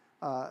with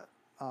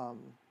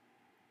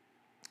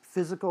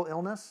physical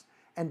illness,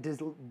 and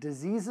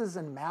diseases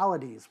and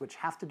maladies, which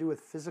have to do with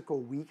physical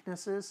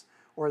weaknesses,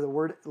 or the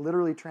word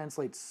literally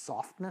translates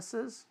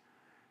softnesses.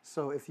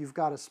 So if you've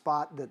got a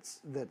spot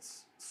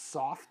that's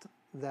soft,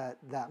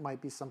 that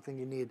might be something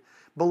you need.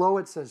 Below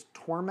it says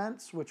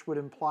torments, which would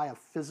imply a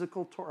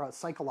physical or a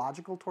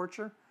psychological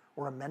torture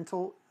or a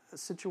mental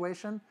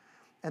situation.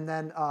 And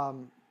then,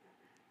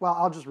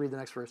 I'll just read the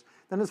next verse.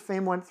 Then his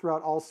fame went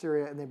throughout all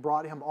Syria, and they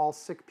brought him all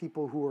sick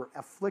people who were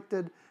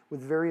afflicted with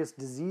various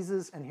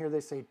diseases, and here they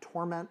say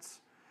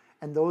torments,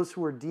 and those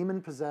who were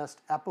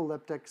demon-possessed,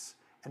 epileptics,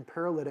 and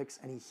paralytics,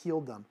 and he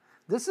healed them.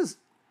 This is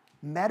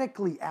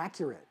medically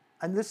accurate.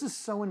 And this is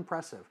so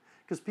impressive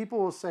because people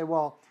will say,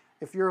 well,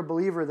 if you're a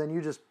believer, then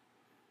you just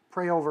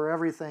pray over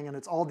everything and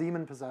it's all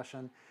demon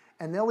possession.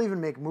 And they'll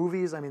even make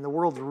movies. I mean, the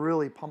world's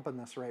really pumping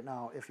this right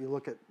now if you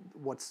look at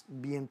what's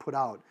being put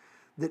out.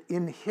 That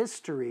in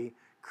history,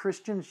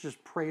 Christians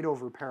just prayed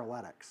over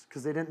paralytics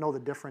because they didn't know the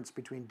difference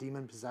between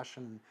demon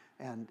possession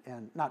and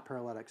not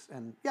paralytics,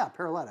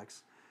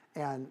 paralytics,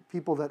 and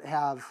people that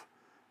have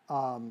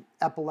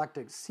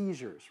epileptic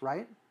seizures,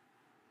 right?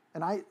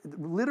 And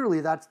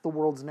literally, that's the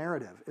world's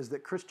narrative, is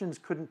that Christians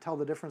couldn't tell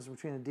the difference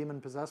between a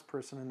demon-possessed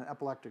person and an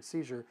epileptic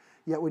seizure.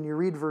 Yet when you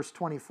read verse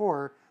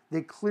 24,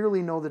 they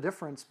clearly know the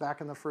difference back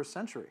in the first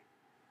century.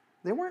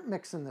 They weren't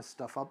mixing this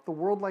stuff up. The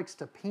world likes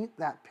to paint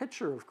that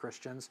picture of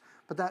Christians,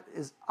 but that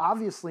is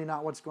obviously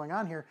not what's going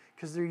on here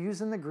because they're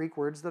using the Greek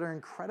words that are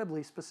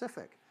incredibly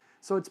specific.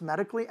 So it's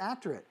medically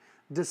accurate.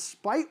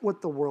 Despite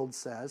what the world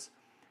says,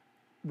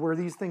 where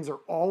these things are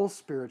all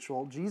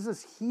spiritual,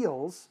 Jesus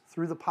heals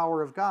through the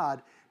power of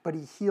God, but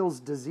he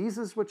heals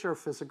diseases which are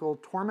physical,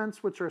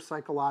 torments which are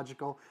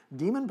psychological,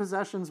 demon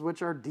possessions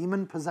which are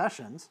demon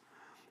possessions,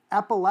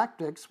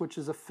 epileptics, which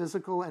is a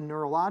physical and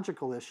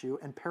neurological issue,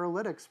 and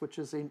paralytics, which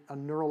is a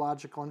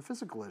neurological and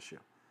physical issue.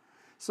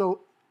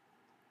 So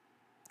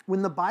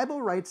when the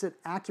Bible writes it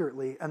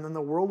accurately, and then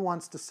the world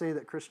wants to say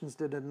that Christians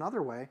did it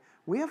another way,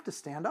 we have to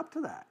stand up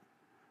to that.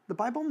 The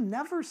Bible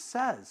never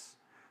says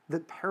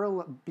that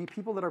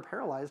people that are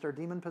paralyzed are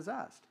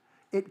demon-possessed.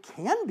 It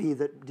can be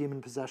that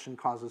demon possession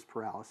causes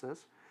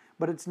paralysis,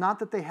 but it's not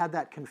that they had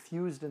that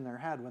confused in their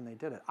head when they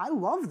did it. I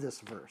love this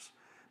verse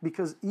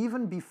because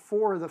even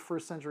before the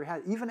first century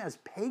even as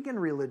pagan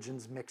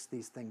religions mix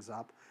these things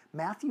up,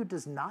 Matthew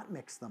does not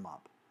mix them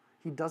up.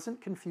 He doesn't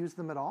confuse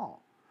them at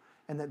all.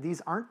 And that these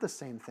aren't the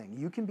same thing.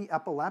 You can be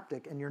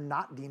epileptic and you're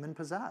not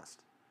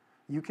demon-possessed.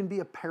 You can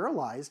be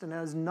paralyzed and it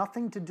has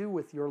nothing to do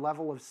with your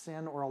level of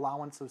sin or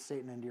allowance of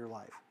Satan into your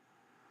life.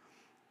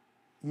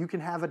 You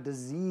can have a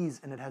disease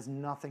and it has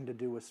nothing to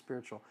do with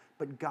spiritual.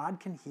 But God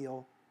can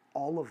heal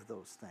all of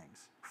those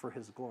things for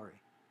his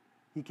glory.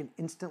 He can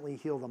instantly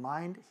heal the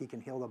mind, he can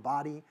heal the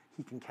body,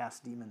 he can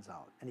cast demons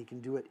out, and he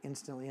can do it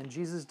instantly, and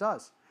Jesus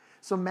does.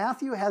 So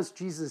Matthew has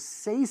Jesus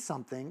say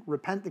something,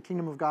 repent, the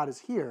kingdom of God is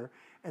here,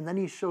 and then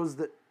he shows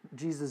that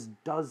Jesus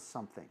does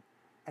something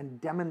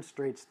and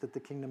demonstrates that the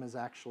kingdom is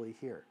actually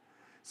here.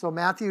 So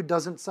Matthew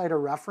doesn't cite a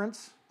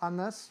reference on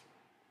this,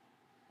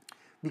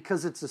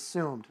 because it's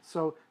assumed.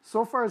 So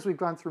far as we've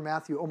gone through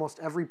Matthew, almost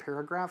every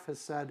paragraph has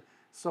said,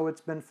 so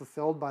it's been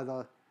fulfilled by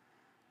the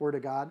word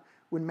of God.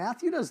 When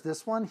Matthew does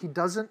this one, he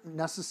doesn't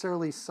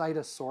necessarily cite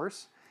a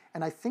source.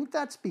 And I think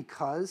that's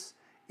because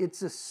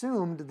it's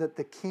assumed that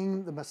the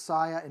king, the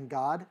Messiah, and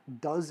God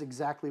does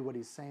exactly what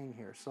he's saying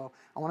here. So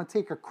I want to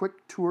take a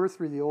quick tour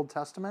through the Old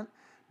Testament.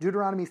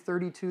 Deuteronomy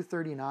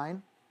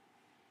 32:39.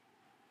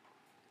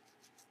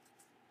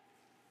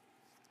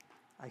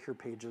 I hear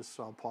pages,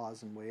 so I'll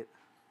pause and wait.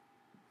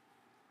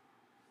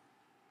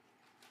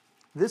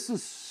 This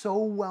is so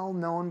well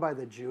known by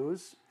the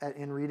Jews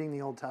in reading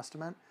the Old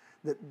Testament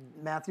that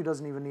Matthew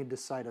doesn't even need to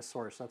cite a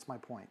source. That's my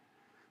point.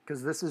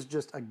 Because this is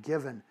just a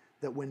given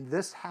that when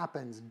this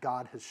happens,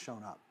 God has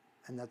shown up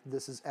and that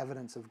this is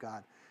evidence of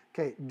God.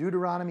 Okay,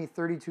 Deuteronomy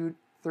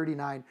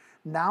 32:39.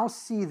 Now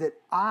see that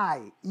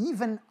I,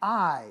 even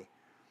I,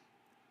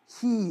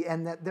 he,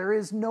 and that there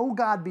is no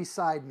God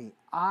beside me.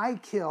 I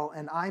kill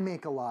and I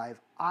make alive.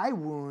 I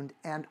wound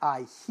and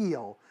I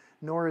heal.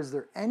 Nor is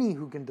there any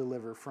who can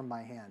deliver from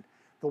my hand.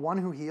 The one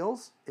who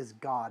heals is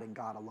God and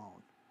God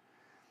alone.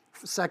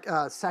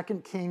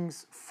 2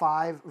 Kings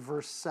 5,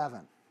 verse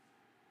 7.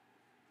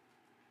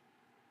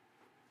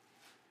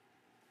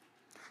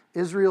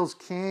 Israel's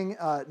king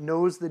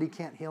knows that he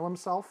can't heal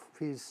himself.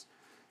 He's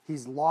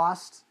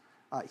lost.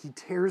 He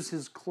tears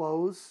his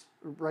clothes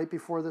right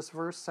before this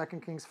verse, 2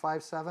 Kings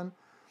 5, 7.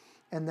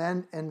 And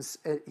then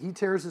he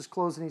tears his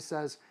clothes and he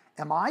says,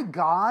 am I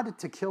God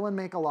to kill and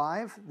make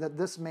alive, that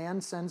this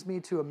man sends me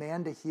to a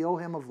man to heal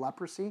him of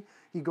leprosy?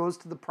 He goes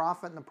to the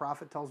prophet, and the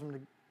prophet tells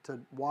him to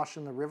wash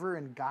in the river,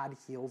 and God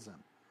heals him.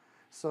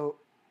 So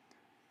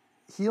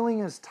healing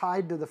is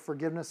tied to the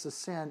forgiveness of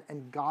sin,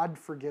 and God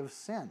forgives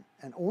sin,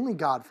 and only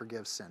God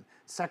forgives sin.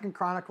 2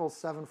 Chronicles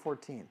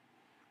 7:14.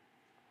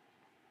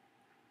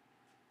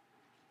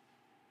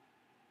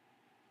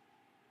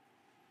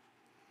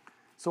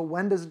 So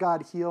when does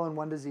God heal and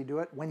when does he do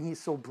it? When he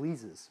so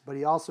pleases. But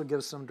he also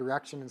gives some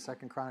direction in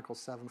 2 Chronicles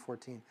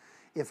 7:14.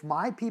 If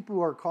my people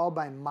who are called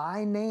by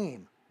my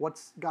name,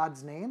 what's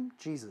God's name?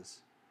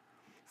 Jesus.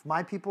 If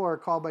my people who are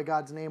called by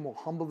God's name will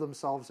humble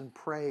themselves and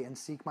pray and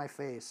seek my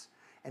face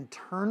and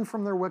turn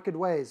from their wicked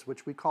ways,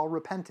 which we call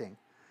repenting,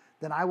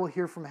 then I will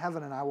hear from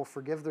heaven and I will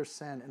forgive their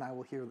sin and I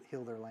will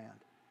heal their land.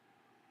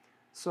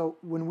 So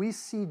when we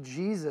see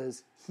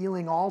Jesus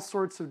healing all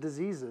sorts of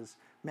diseases,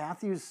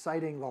 Matthew's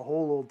citing the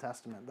whole Old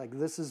Testament. Like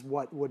this is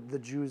what the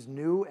Jews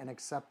knew and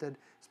accepted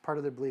as part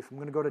of their belief. I'm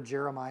going to go to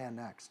Jeremiah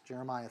next.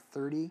 Jeremiah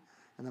 30,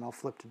 and then I'll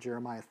flip to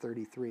Jeremiah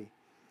 33.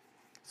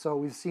 So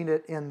we've seen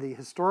it in the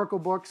historical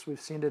books. We've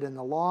seen it in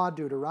the law,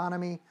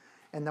 Deuteronomy,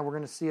 and then we're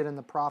going to see it in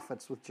the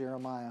prophets with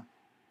Jeremiah.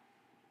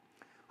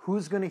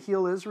 Who's going to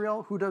heal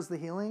Israel? Who does the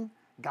healing?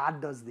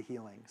 God does the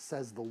healing,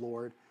 says the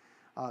Lord.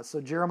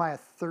 So Jeremiah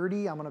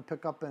 30, I'm going to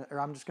pick up,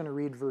 I'm just going to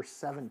read verse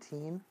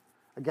 17.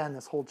 Again,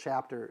 this whole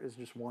chapter is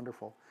just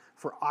wonderful.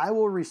 For I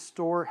will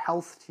restore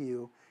health to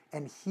you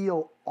and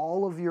heal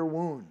all of your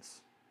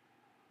wounds,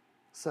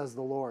 says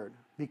the Lord,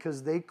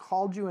 because they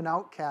called you an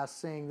outcast,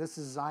 saying, this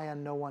is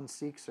Zion, no one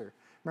seeks her.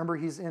 Remember,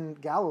 he's in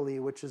Galilee,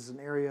 which is an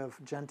area of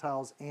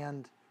Gentiles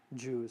and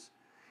Jews.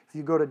 If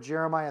you go to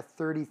Jeremiah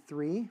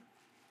 33,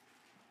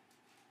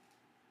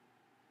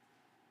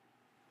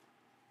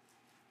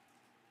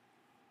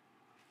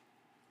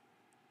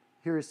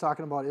 here he's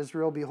talking about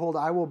Israel. Behold,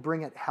 I will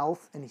bring it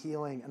health and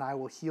healing, and I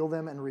will heal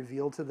them and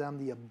reveal to them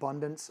the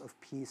abundance of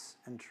peace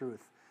and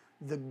truth.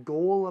 The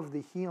goal of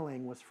the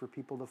healing was for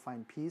people to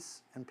find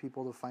peace and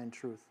people to find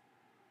truth.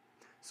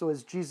 So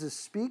as Jesus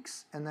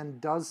speaks and then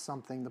does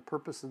something, the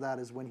purpose of that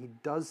is when he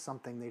does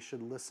something, they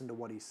should listen to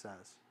what he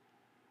says.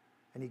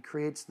 And he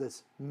creates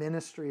this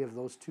ministry of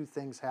those two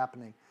things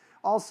happening.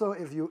 Also,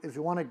 if you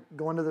want to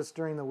go into this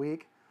during the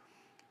week,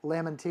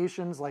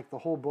 Lamentations, like the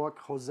whole book,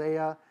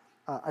 Hosea,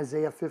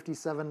 Isaiah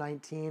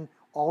 57:19,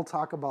 all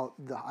talk about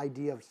the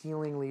idea of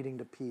healing leading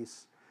to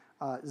peace.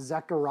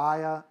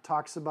 Zechariah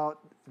talks about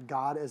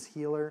God as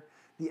healer.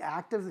 The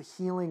act of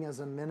healing as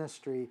a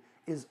ministry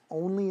is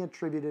only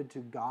attributed to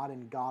God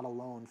and God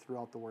alone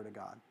throughout the Word of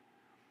God.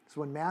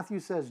 So when Matthew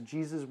says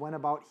Jesus went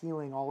about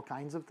healing all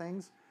kinds of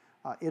things,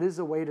 it is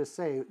a way to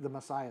say the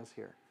Messiah is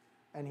here.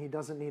 And he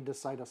doesn't need to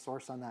cite a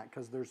source on that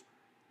because there's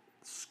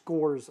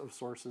scores of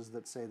sources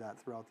that say that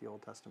throughout the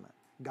Old Testament.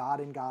 God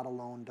and God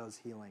alone does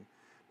healing.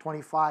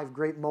 25,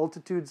 great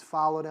multitudes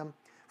followed him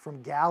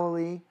from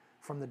Galilee,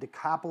 from the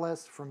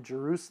Decapolis, from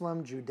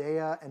Jerusalem,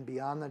 Judea, and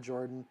beyond the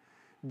Jordan.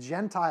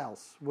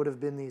 Gentiles would have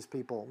been these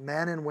people,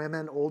 men and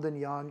women, old and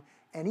young.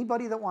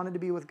 Anybody that wanted to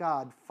be with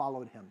God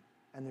followed him.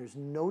 And there's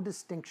no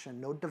distinction,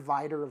 no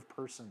divider of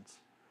persons.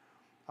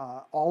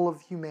 All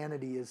of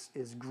humanity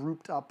is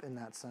grouped up in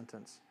that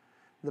sentence.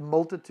 The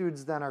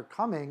multitudes then are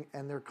coming,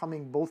 and they're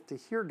coming both to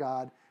hear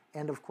God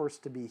and, of course,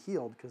 to be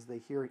healed, because they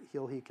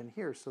heal he can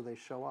hear, so they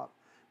show up.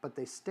 But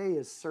they stay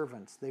as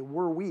servants. They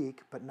were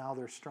weak, but now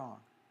they're strong.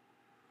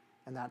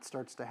 And that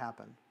starts to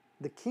happen.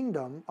 The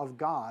kingdom of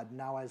God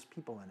now has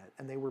people in it,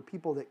 and they were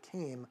people that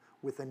came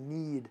with a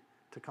need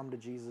to come to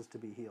Jesus to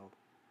be healed.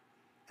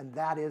 And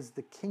that is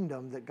the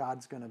kingdom that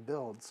God's going to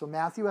build. So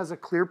Matthew has a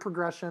clear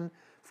progression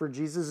for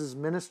Jesus'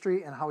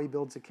 ministry and how he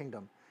builds a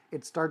kingdom.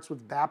 It starts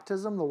with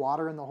baptism, the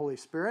water and the Holy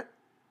Spirit.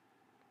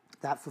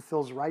 That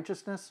fulfills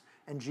righteousness,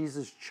 and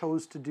Jesus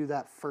chose to do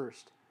that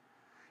first.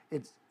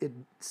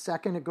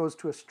 Second, it goes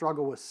to a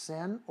struggle with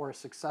sin or a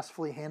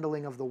successfully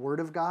handling of the Word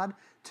of God,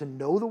 to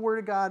know the Word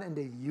of God and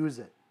to use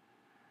it.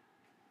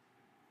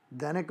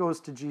 Then it goes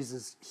to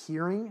Jesus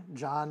hearing.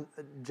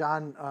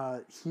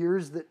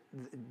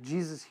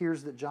 Jesus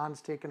hears that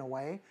John's taken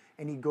away,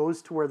 and he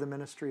goes to where the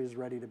ministry is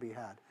ready to be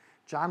had.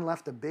 John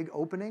left a big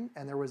opening,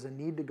 and there was a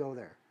need to go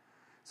there.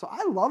 So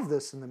I love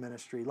this in the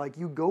ministry. Like,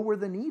 you go where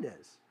the need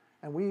is.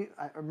 And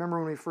I remember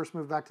when we first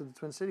moved back to the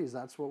Twin Cities,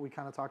 that's what we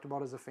kind of talked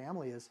about as a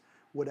family, is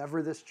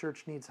whatever this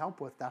church needs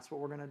help with, that's what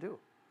we're going to do.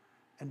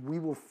 And we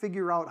will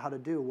figure out how to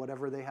do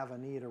whatever they have a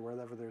need or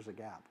wherever there's a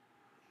gap.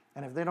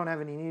 And if they don't have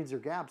any needs or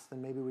gaps,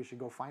 then maybe we should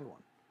go find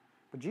one.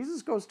 But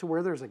Jesus goes to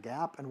where there's a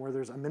gap and where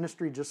there's a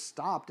ministry just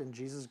stopped, and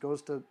Jesus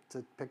goes to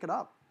pick it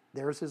up.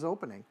 There's his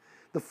opening.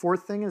 The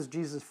fourth thing is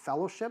Jesus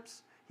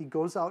fellowships. He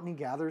goes out and he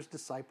gathers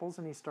disciples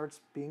and he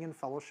starts being in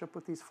fellowship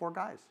with these 4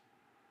 guys.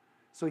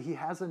 So he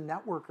has a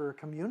network or a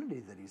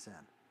community that he's in.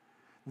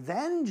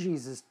 Then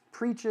Jesus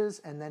preaches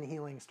and then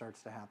healing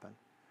starts to happen.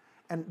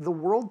 And the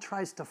world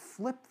tries to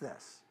flip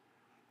this,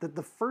 that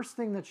the first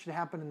thing that should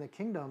happen in the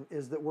kingdom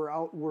is that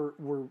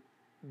we're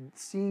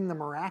seeing the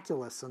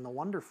miraculous and the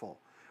wonderful.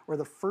 Or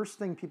the first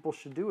thing people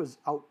should do is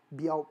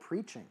be out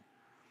preaching.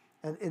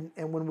 And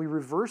when we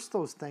reverse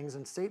those things,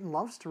 and Satan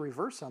loves to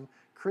reverse them,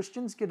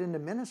 Christians get into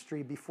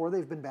ministry before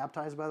they've been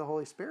baptized by the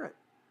Holy Spirit.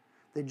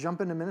 They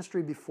jump into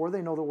ministry before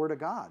they know the Word of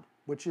God,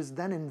 which is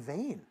then in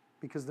vain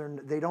because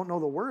they don't know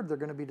the Word, they're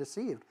going to be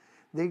deceived.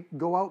 They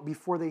go out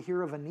before they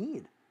hear of a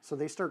need, so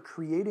they start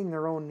creating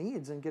their own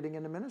needs and getting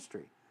into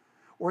ministry.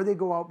 Or they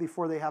go out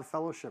before they have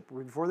fellowship,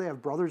 before they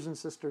have brothers and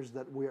sisters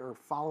that we are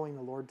following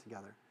the Lord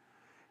together.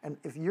 And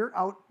if you're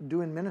out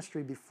doing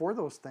ministry before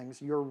those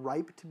things, you're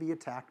ripe to be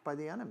attacked by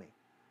the enemy.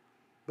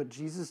 But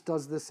Jesus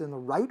does this in the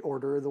right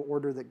order, the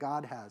order that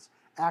God has.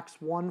 Acts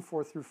 1,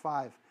 4 through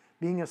 5.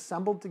 Being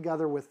assembled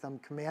together with them,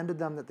 commanded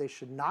them that they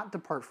should not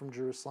depart from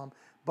Jerusalem,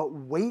 but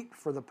wait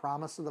for the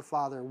promise of the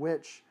Father,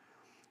 which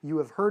you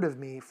have heard of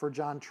me. For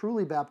John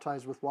truly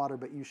baptized with water,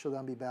 but you shall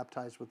then be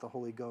baptized with the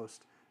Holy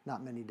Ghost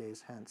not many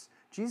days hence.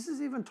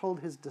 Jesus even told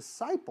his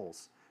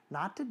disciples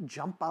not to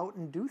jump out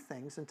and do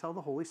things until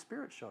the Holy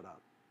Spirit showed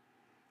up.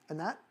 And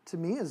that, to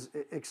me, is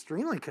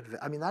extremely convincing.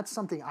 I mean, that's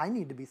something I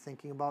need to be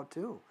thinking about,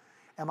 too.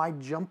 Am I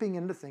jumping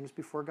into things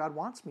before God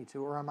wants me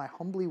to, or am I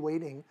humbly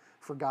waiting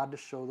for God to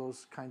show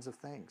those kinds of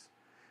things?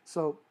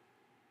 So,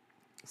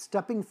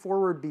 stepping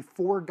forward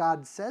before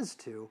God says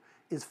to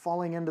is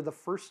falling into the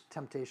first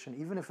temptation,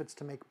 even if it's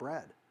to make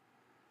bread.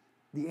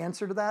 The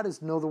answer to that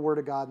is know the Word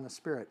of God and the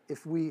Spirit.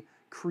 If we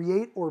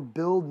create or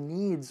build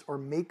needs or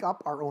make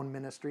up our own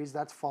ministries,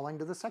 that's falling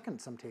to the second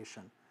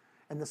temptation.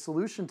 And the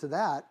solution to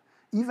that,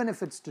 even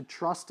if it's to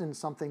trust in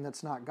something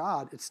that's not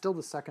God, it's still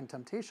the second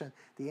temptation.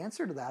 The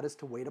answer to that is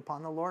to wait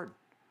upon the Lord.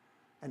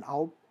 And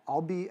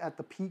I'll be at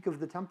the peak of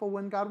the temple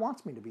when God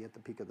wants me to be at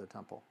the peak of the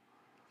temple.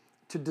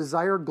 To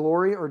desire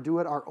glory or do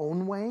it our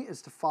own way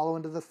is to follow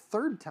into the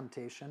third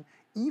temptation,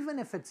 even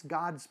if it's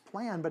God's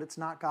plan, but it's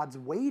not God's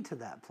way to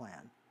that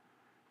plan.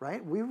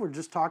 Right? We were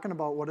just talking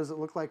about what does it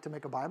look like to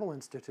make a Bible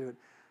Institute.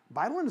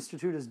 Bible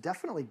Institute is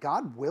definitely,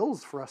 God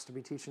wills for us to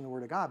be teaching the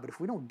Word of God, but if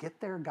we don't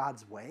get there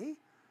God's way,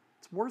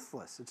 it's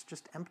worthless. It's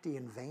just empty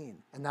and vain.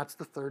 And that's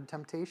the third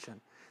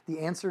temptation. The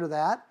answer to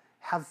that,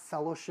 have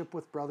fellowship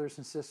with brothers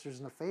and sisters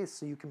in the faith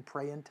so you can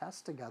pray and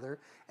test together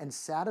and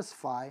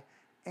satisfy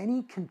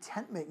any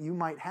contentment you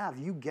might have,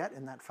 you get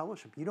in that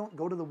fellowship. You don't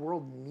go to the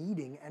world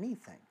needing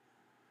anything.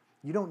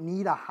 You don't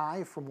need a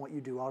high from what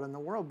you do out in the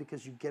world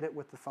because you get it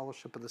with the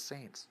fellowship of the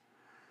saints.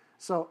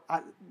 So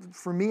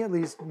for me at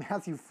least,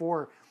 Matthew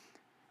 4,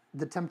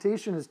 the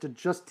temptation is to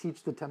just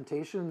teach the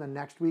temptation and the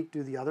next week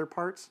do the other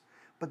parts.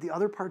 But the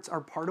other parts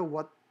are part of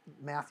what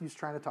Matthew's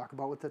trying to talk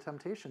about with the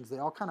temptations. They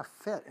all kind of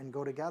fit and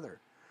go together.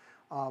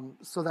 And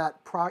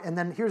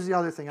then here's the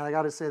other thing, and I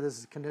got to say this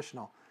is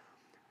conditional.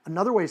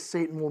 Another way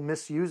Satan will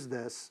misuse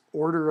this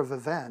order of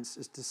events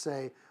is to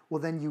say,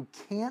 well, then you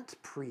can't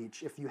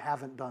preach if you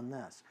haven't done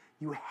this.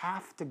 You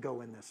have to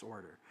go in this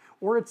order.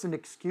 Or it's an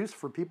excuse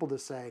for people to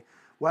say,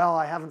 well,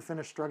 I haven't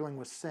finished struggling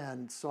with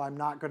sin, so I'm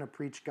not going to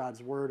preach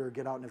God's word or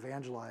get out and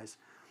evangelize.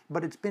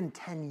 But it's been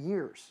 10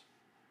 years,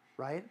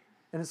 right?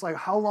 And it's like,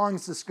 how long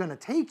is this going to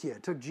take you?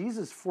 It took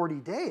Jesus 40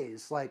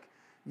 days. Like,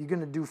 you going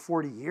to do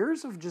 40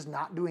 years of just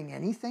not doing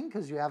anything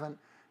because you haven't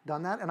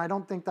done that? And I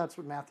don't think that's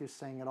what Matthew's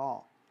saying at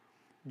all.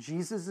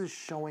 Jesus is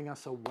showing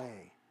us a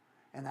way.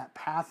 And that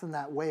path and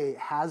that way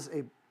has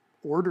a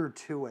order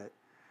to it.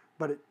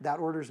 But that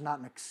order is not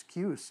an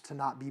excuse to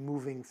not be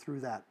moving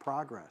through that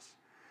progress.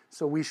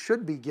 So we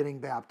should be getting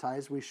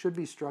baptized. We should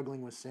be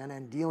struggling with sin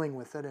and dealing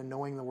with it and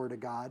knowing the Word of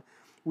God.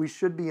 We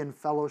should be in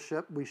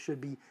fellowship. We should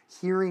be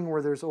hearing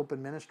where there's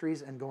open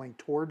ministries and going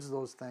towards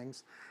those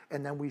things.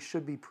 And then we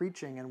should be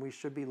preaching and we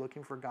should be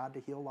looking for God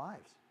to heal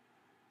lives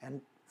and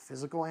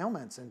physical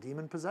ailments and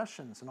demon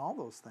possessions and all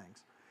those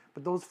things.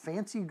 But those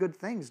fancy good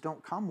things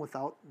don't come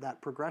without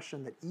that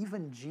progression that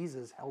even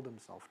Jesus held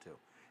himself to.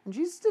 And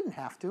Jesus didn't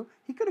have to.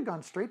 He could have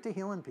gone straight to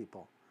healing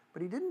people,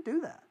 but he didn't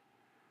do that.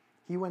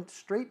 He went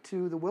straight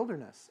to the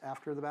wilderness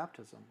after the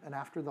baptism and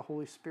after the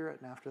Holy Spirit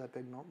and after that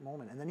big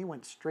moment. And then he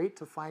went straight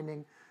to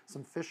finding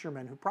some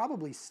fishermen who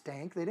probably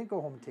stank. They didn't go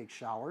home and take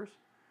showers,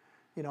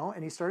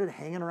 and he started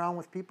hanging around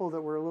with people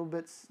that were a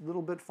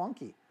little bit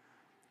funky,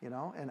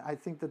 And I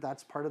think that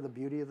that's part of the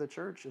beauty of the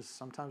church is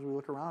sometimes we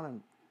look around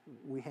and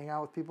we hang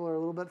out with people that are a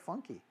little bit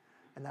funky.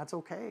 And that's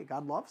okay.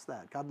 God loves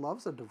that. God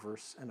loves a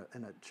diverse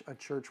and a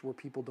church where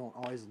people don't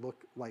always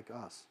look like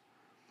us.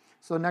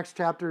 So the next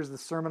chapter is the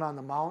Sermon on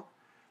the Mount.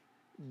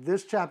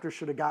 This chapter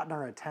should have gotten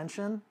our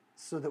attention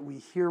so that we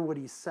hear what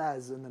he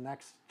says in the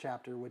next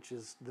chapter, which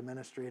is the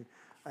ministry.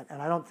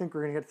 And I don't think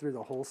we're going to get through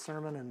the whole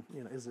sermon. And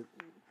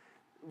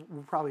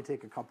we'll probably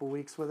take a couple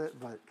weeks with it,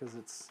 but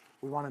because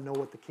we want to know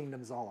what the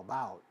kingdom's all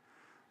about.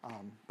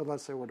 But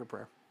let's say a word of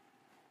prayer.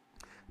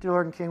 Dear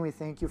Lord and King, we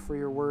thank you for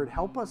your word.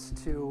 Help us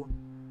to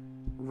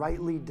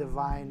rightly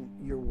divine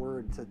your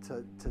word,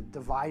 to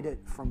divide it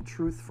from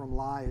truth from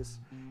lies.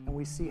 And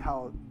we see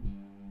how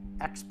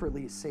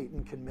expertly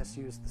Satan can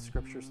misuse the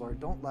scriptures, Lord.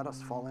 Don't let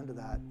us fall into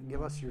that.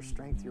 Give us your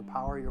strength, your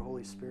power, your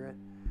Holy Spirit,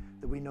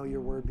 that we know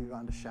your word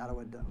beyond a shadow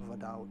of a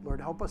doubt. Lord,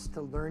 help us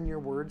to learn your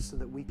word so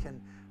that we can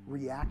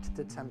react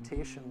to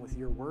temptation with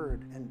your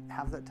word and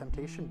have that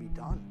temptation be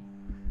done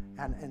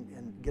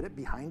and get it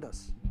behind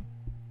us.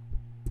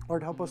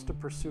 Lord, help us to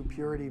pursue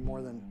purity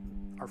more than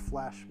our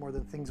flesh, more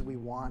than things we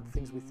want,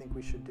 things we think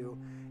we should do,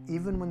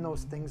 even when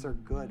those things are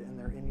good and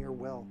they're in your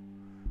will.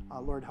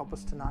 Lord, help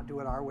us to not do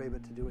it our way,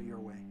 but to do it your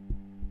way.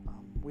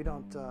 We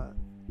don't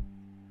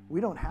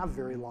have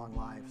very long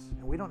lives,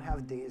 and we don't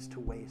have days to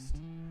waste.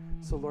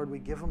 So, Lord, we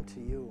give them to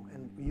you,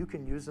 and you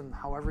can use them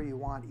however you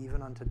want,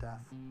 even unto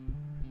death.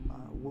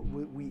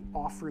 We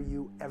offer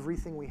you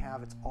everything we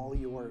have. It's all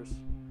yours.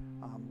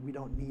 We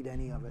don't need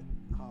any of it.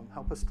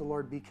 Help us to,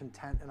 Lord, be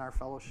content in our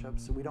fellowship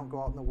so we don't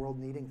go out in the world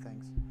needing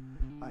things,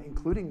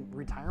 including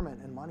retirement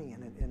and money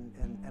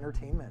and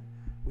entertainment.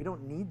 We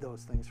don't need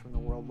those things from the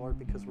world, Lord,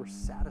 because we're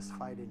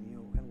satisfied in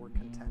you and we're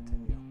content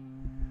in you.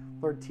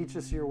 Lord, teach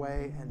us your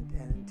way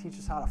and teach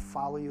us how to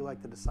follow you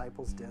like the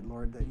disciples did,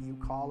 Lord, that you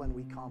call and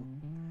we come.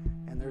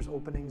 And there's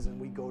openings and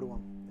we go to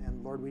them.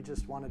 And Lord, we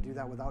just want to do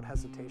that without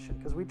hesitation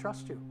because we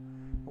trust you.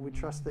 And we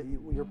trust that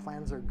your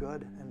plans are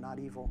good and not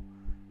evil.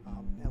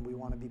 And we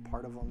want to be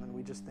part of them. And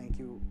we just thank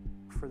you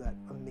for that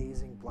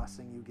amazing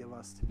blessing you give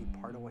us to be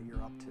part of what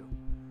you're up to.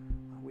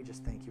 We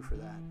just thank you for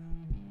that.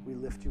 We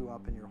lift you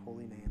up in your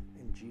holy name.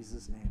 In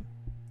Jesus' name,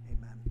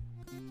 amen.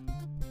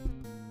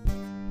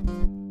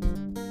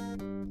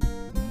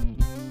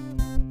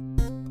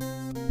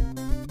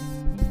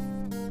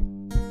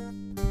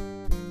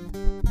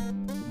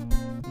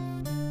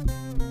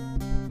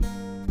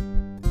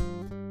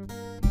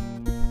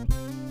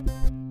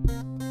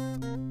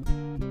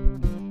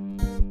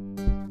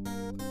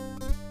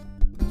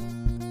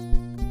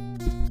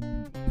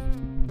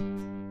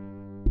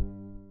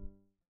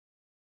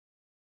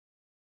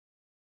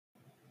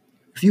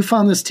 If you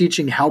found this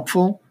teaching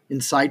helpful,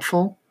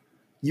 insightful,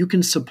 you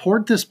can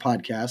support this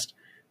podcast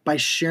by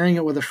sharing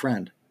it with a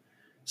friend.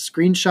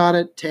 Screenshot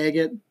it, tag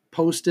it,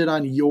 post it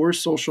on your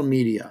social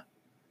media.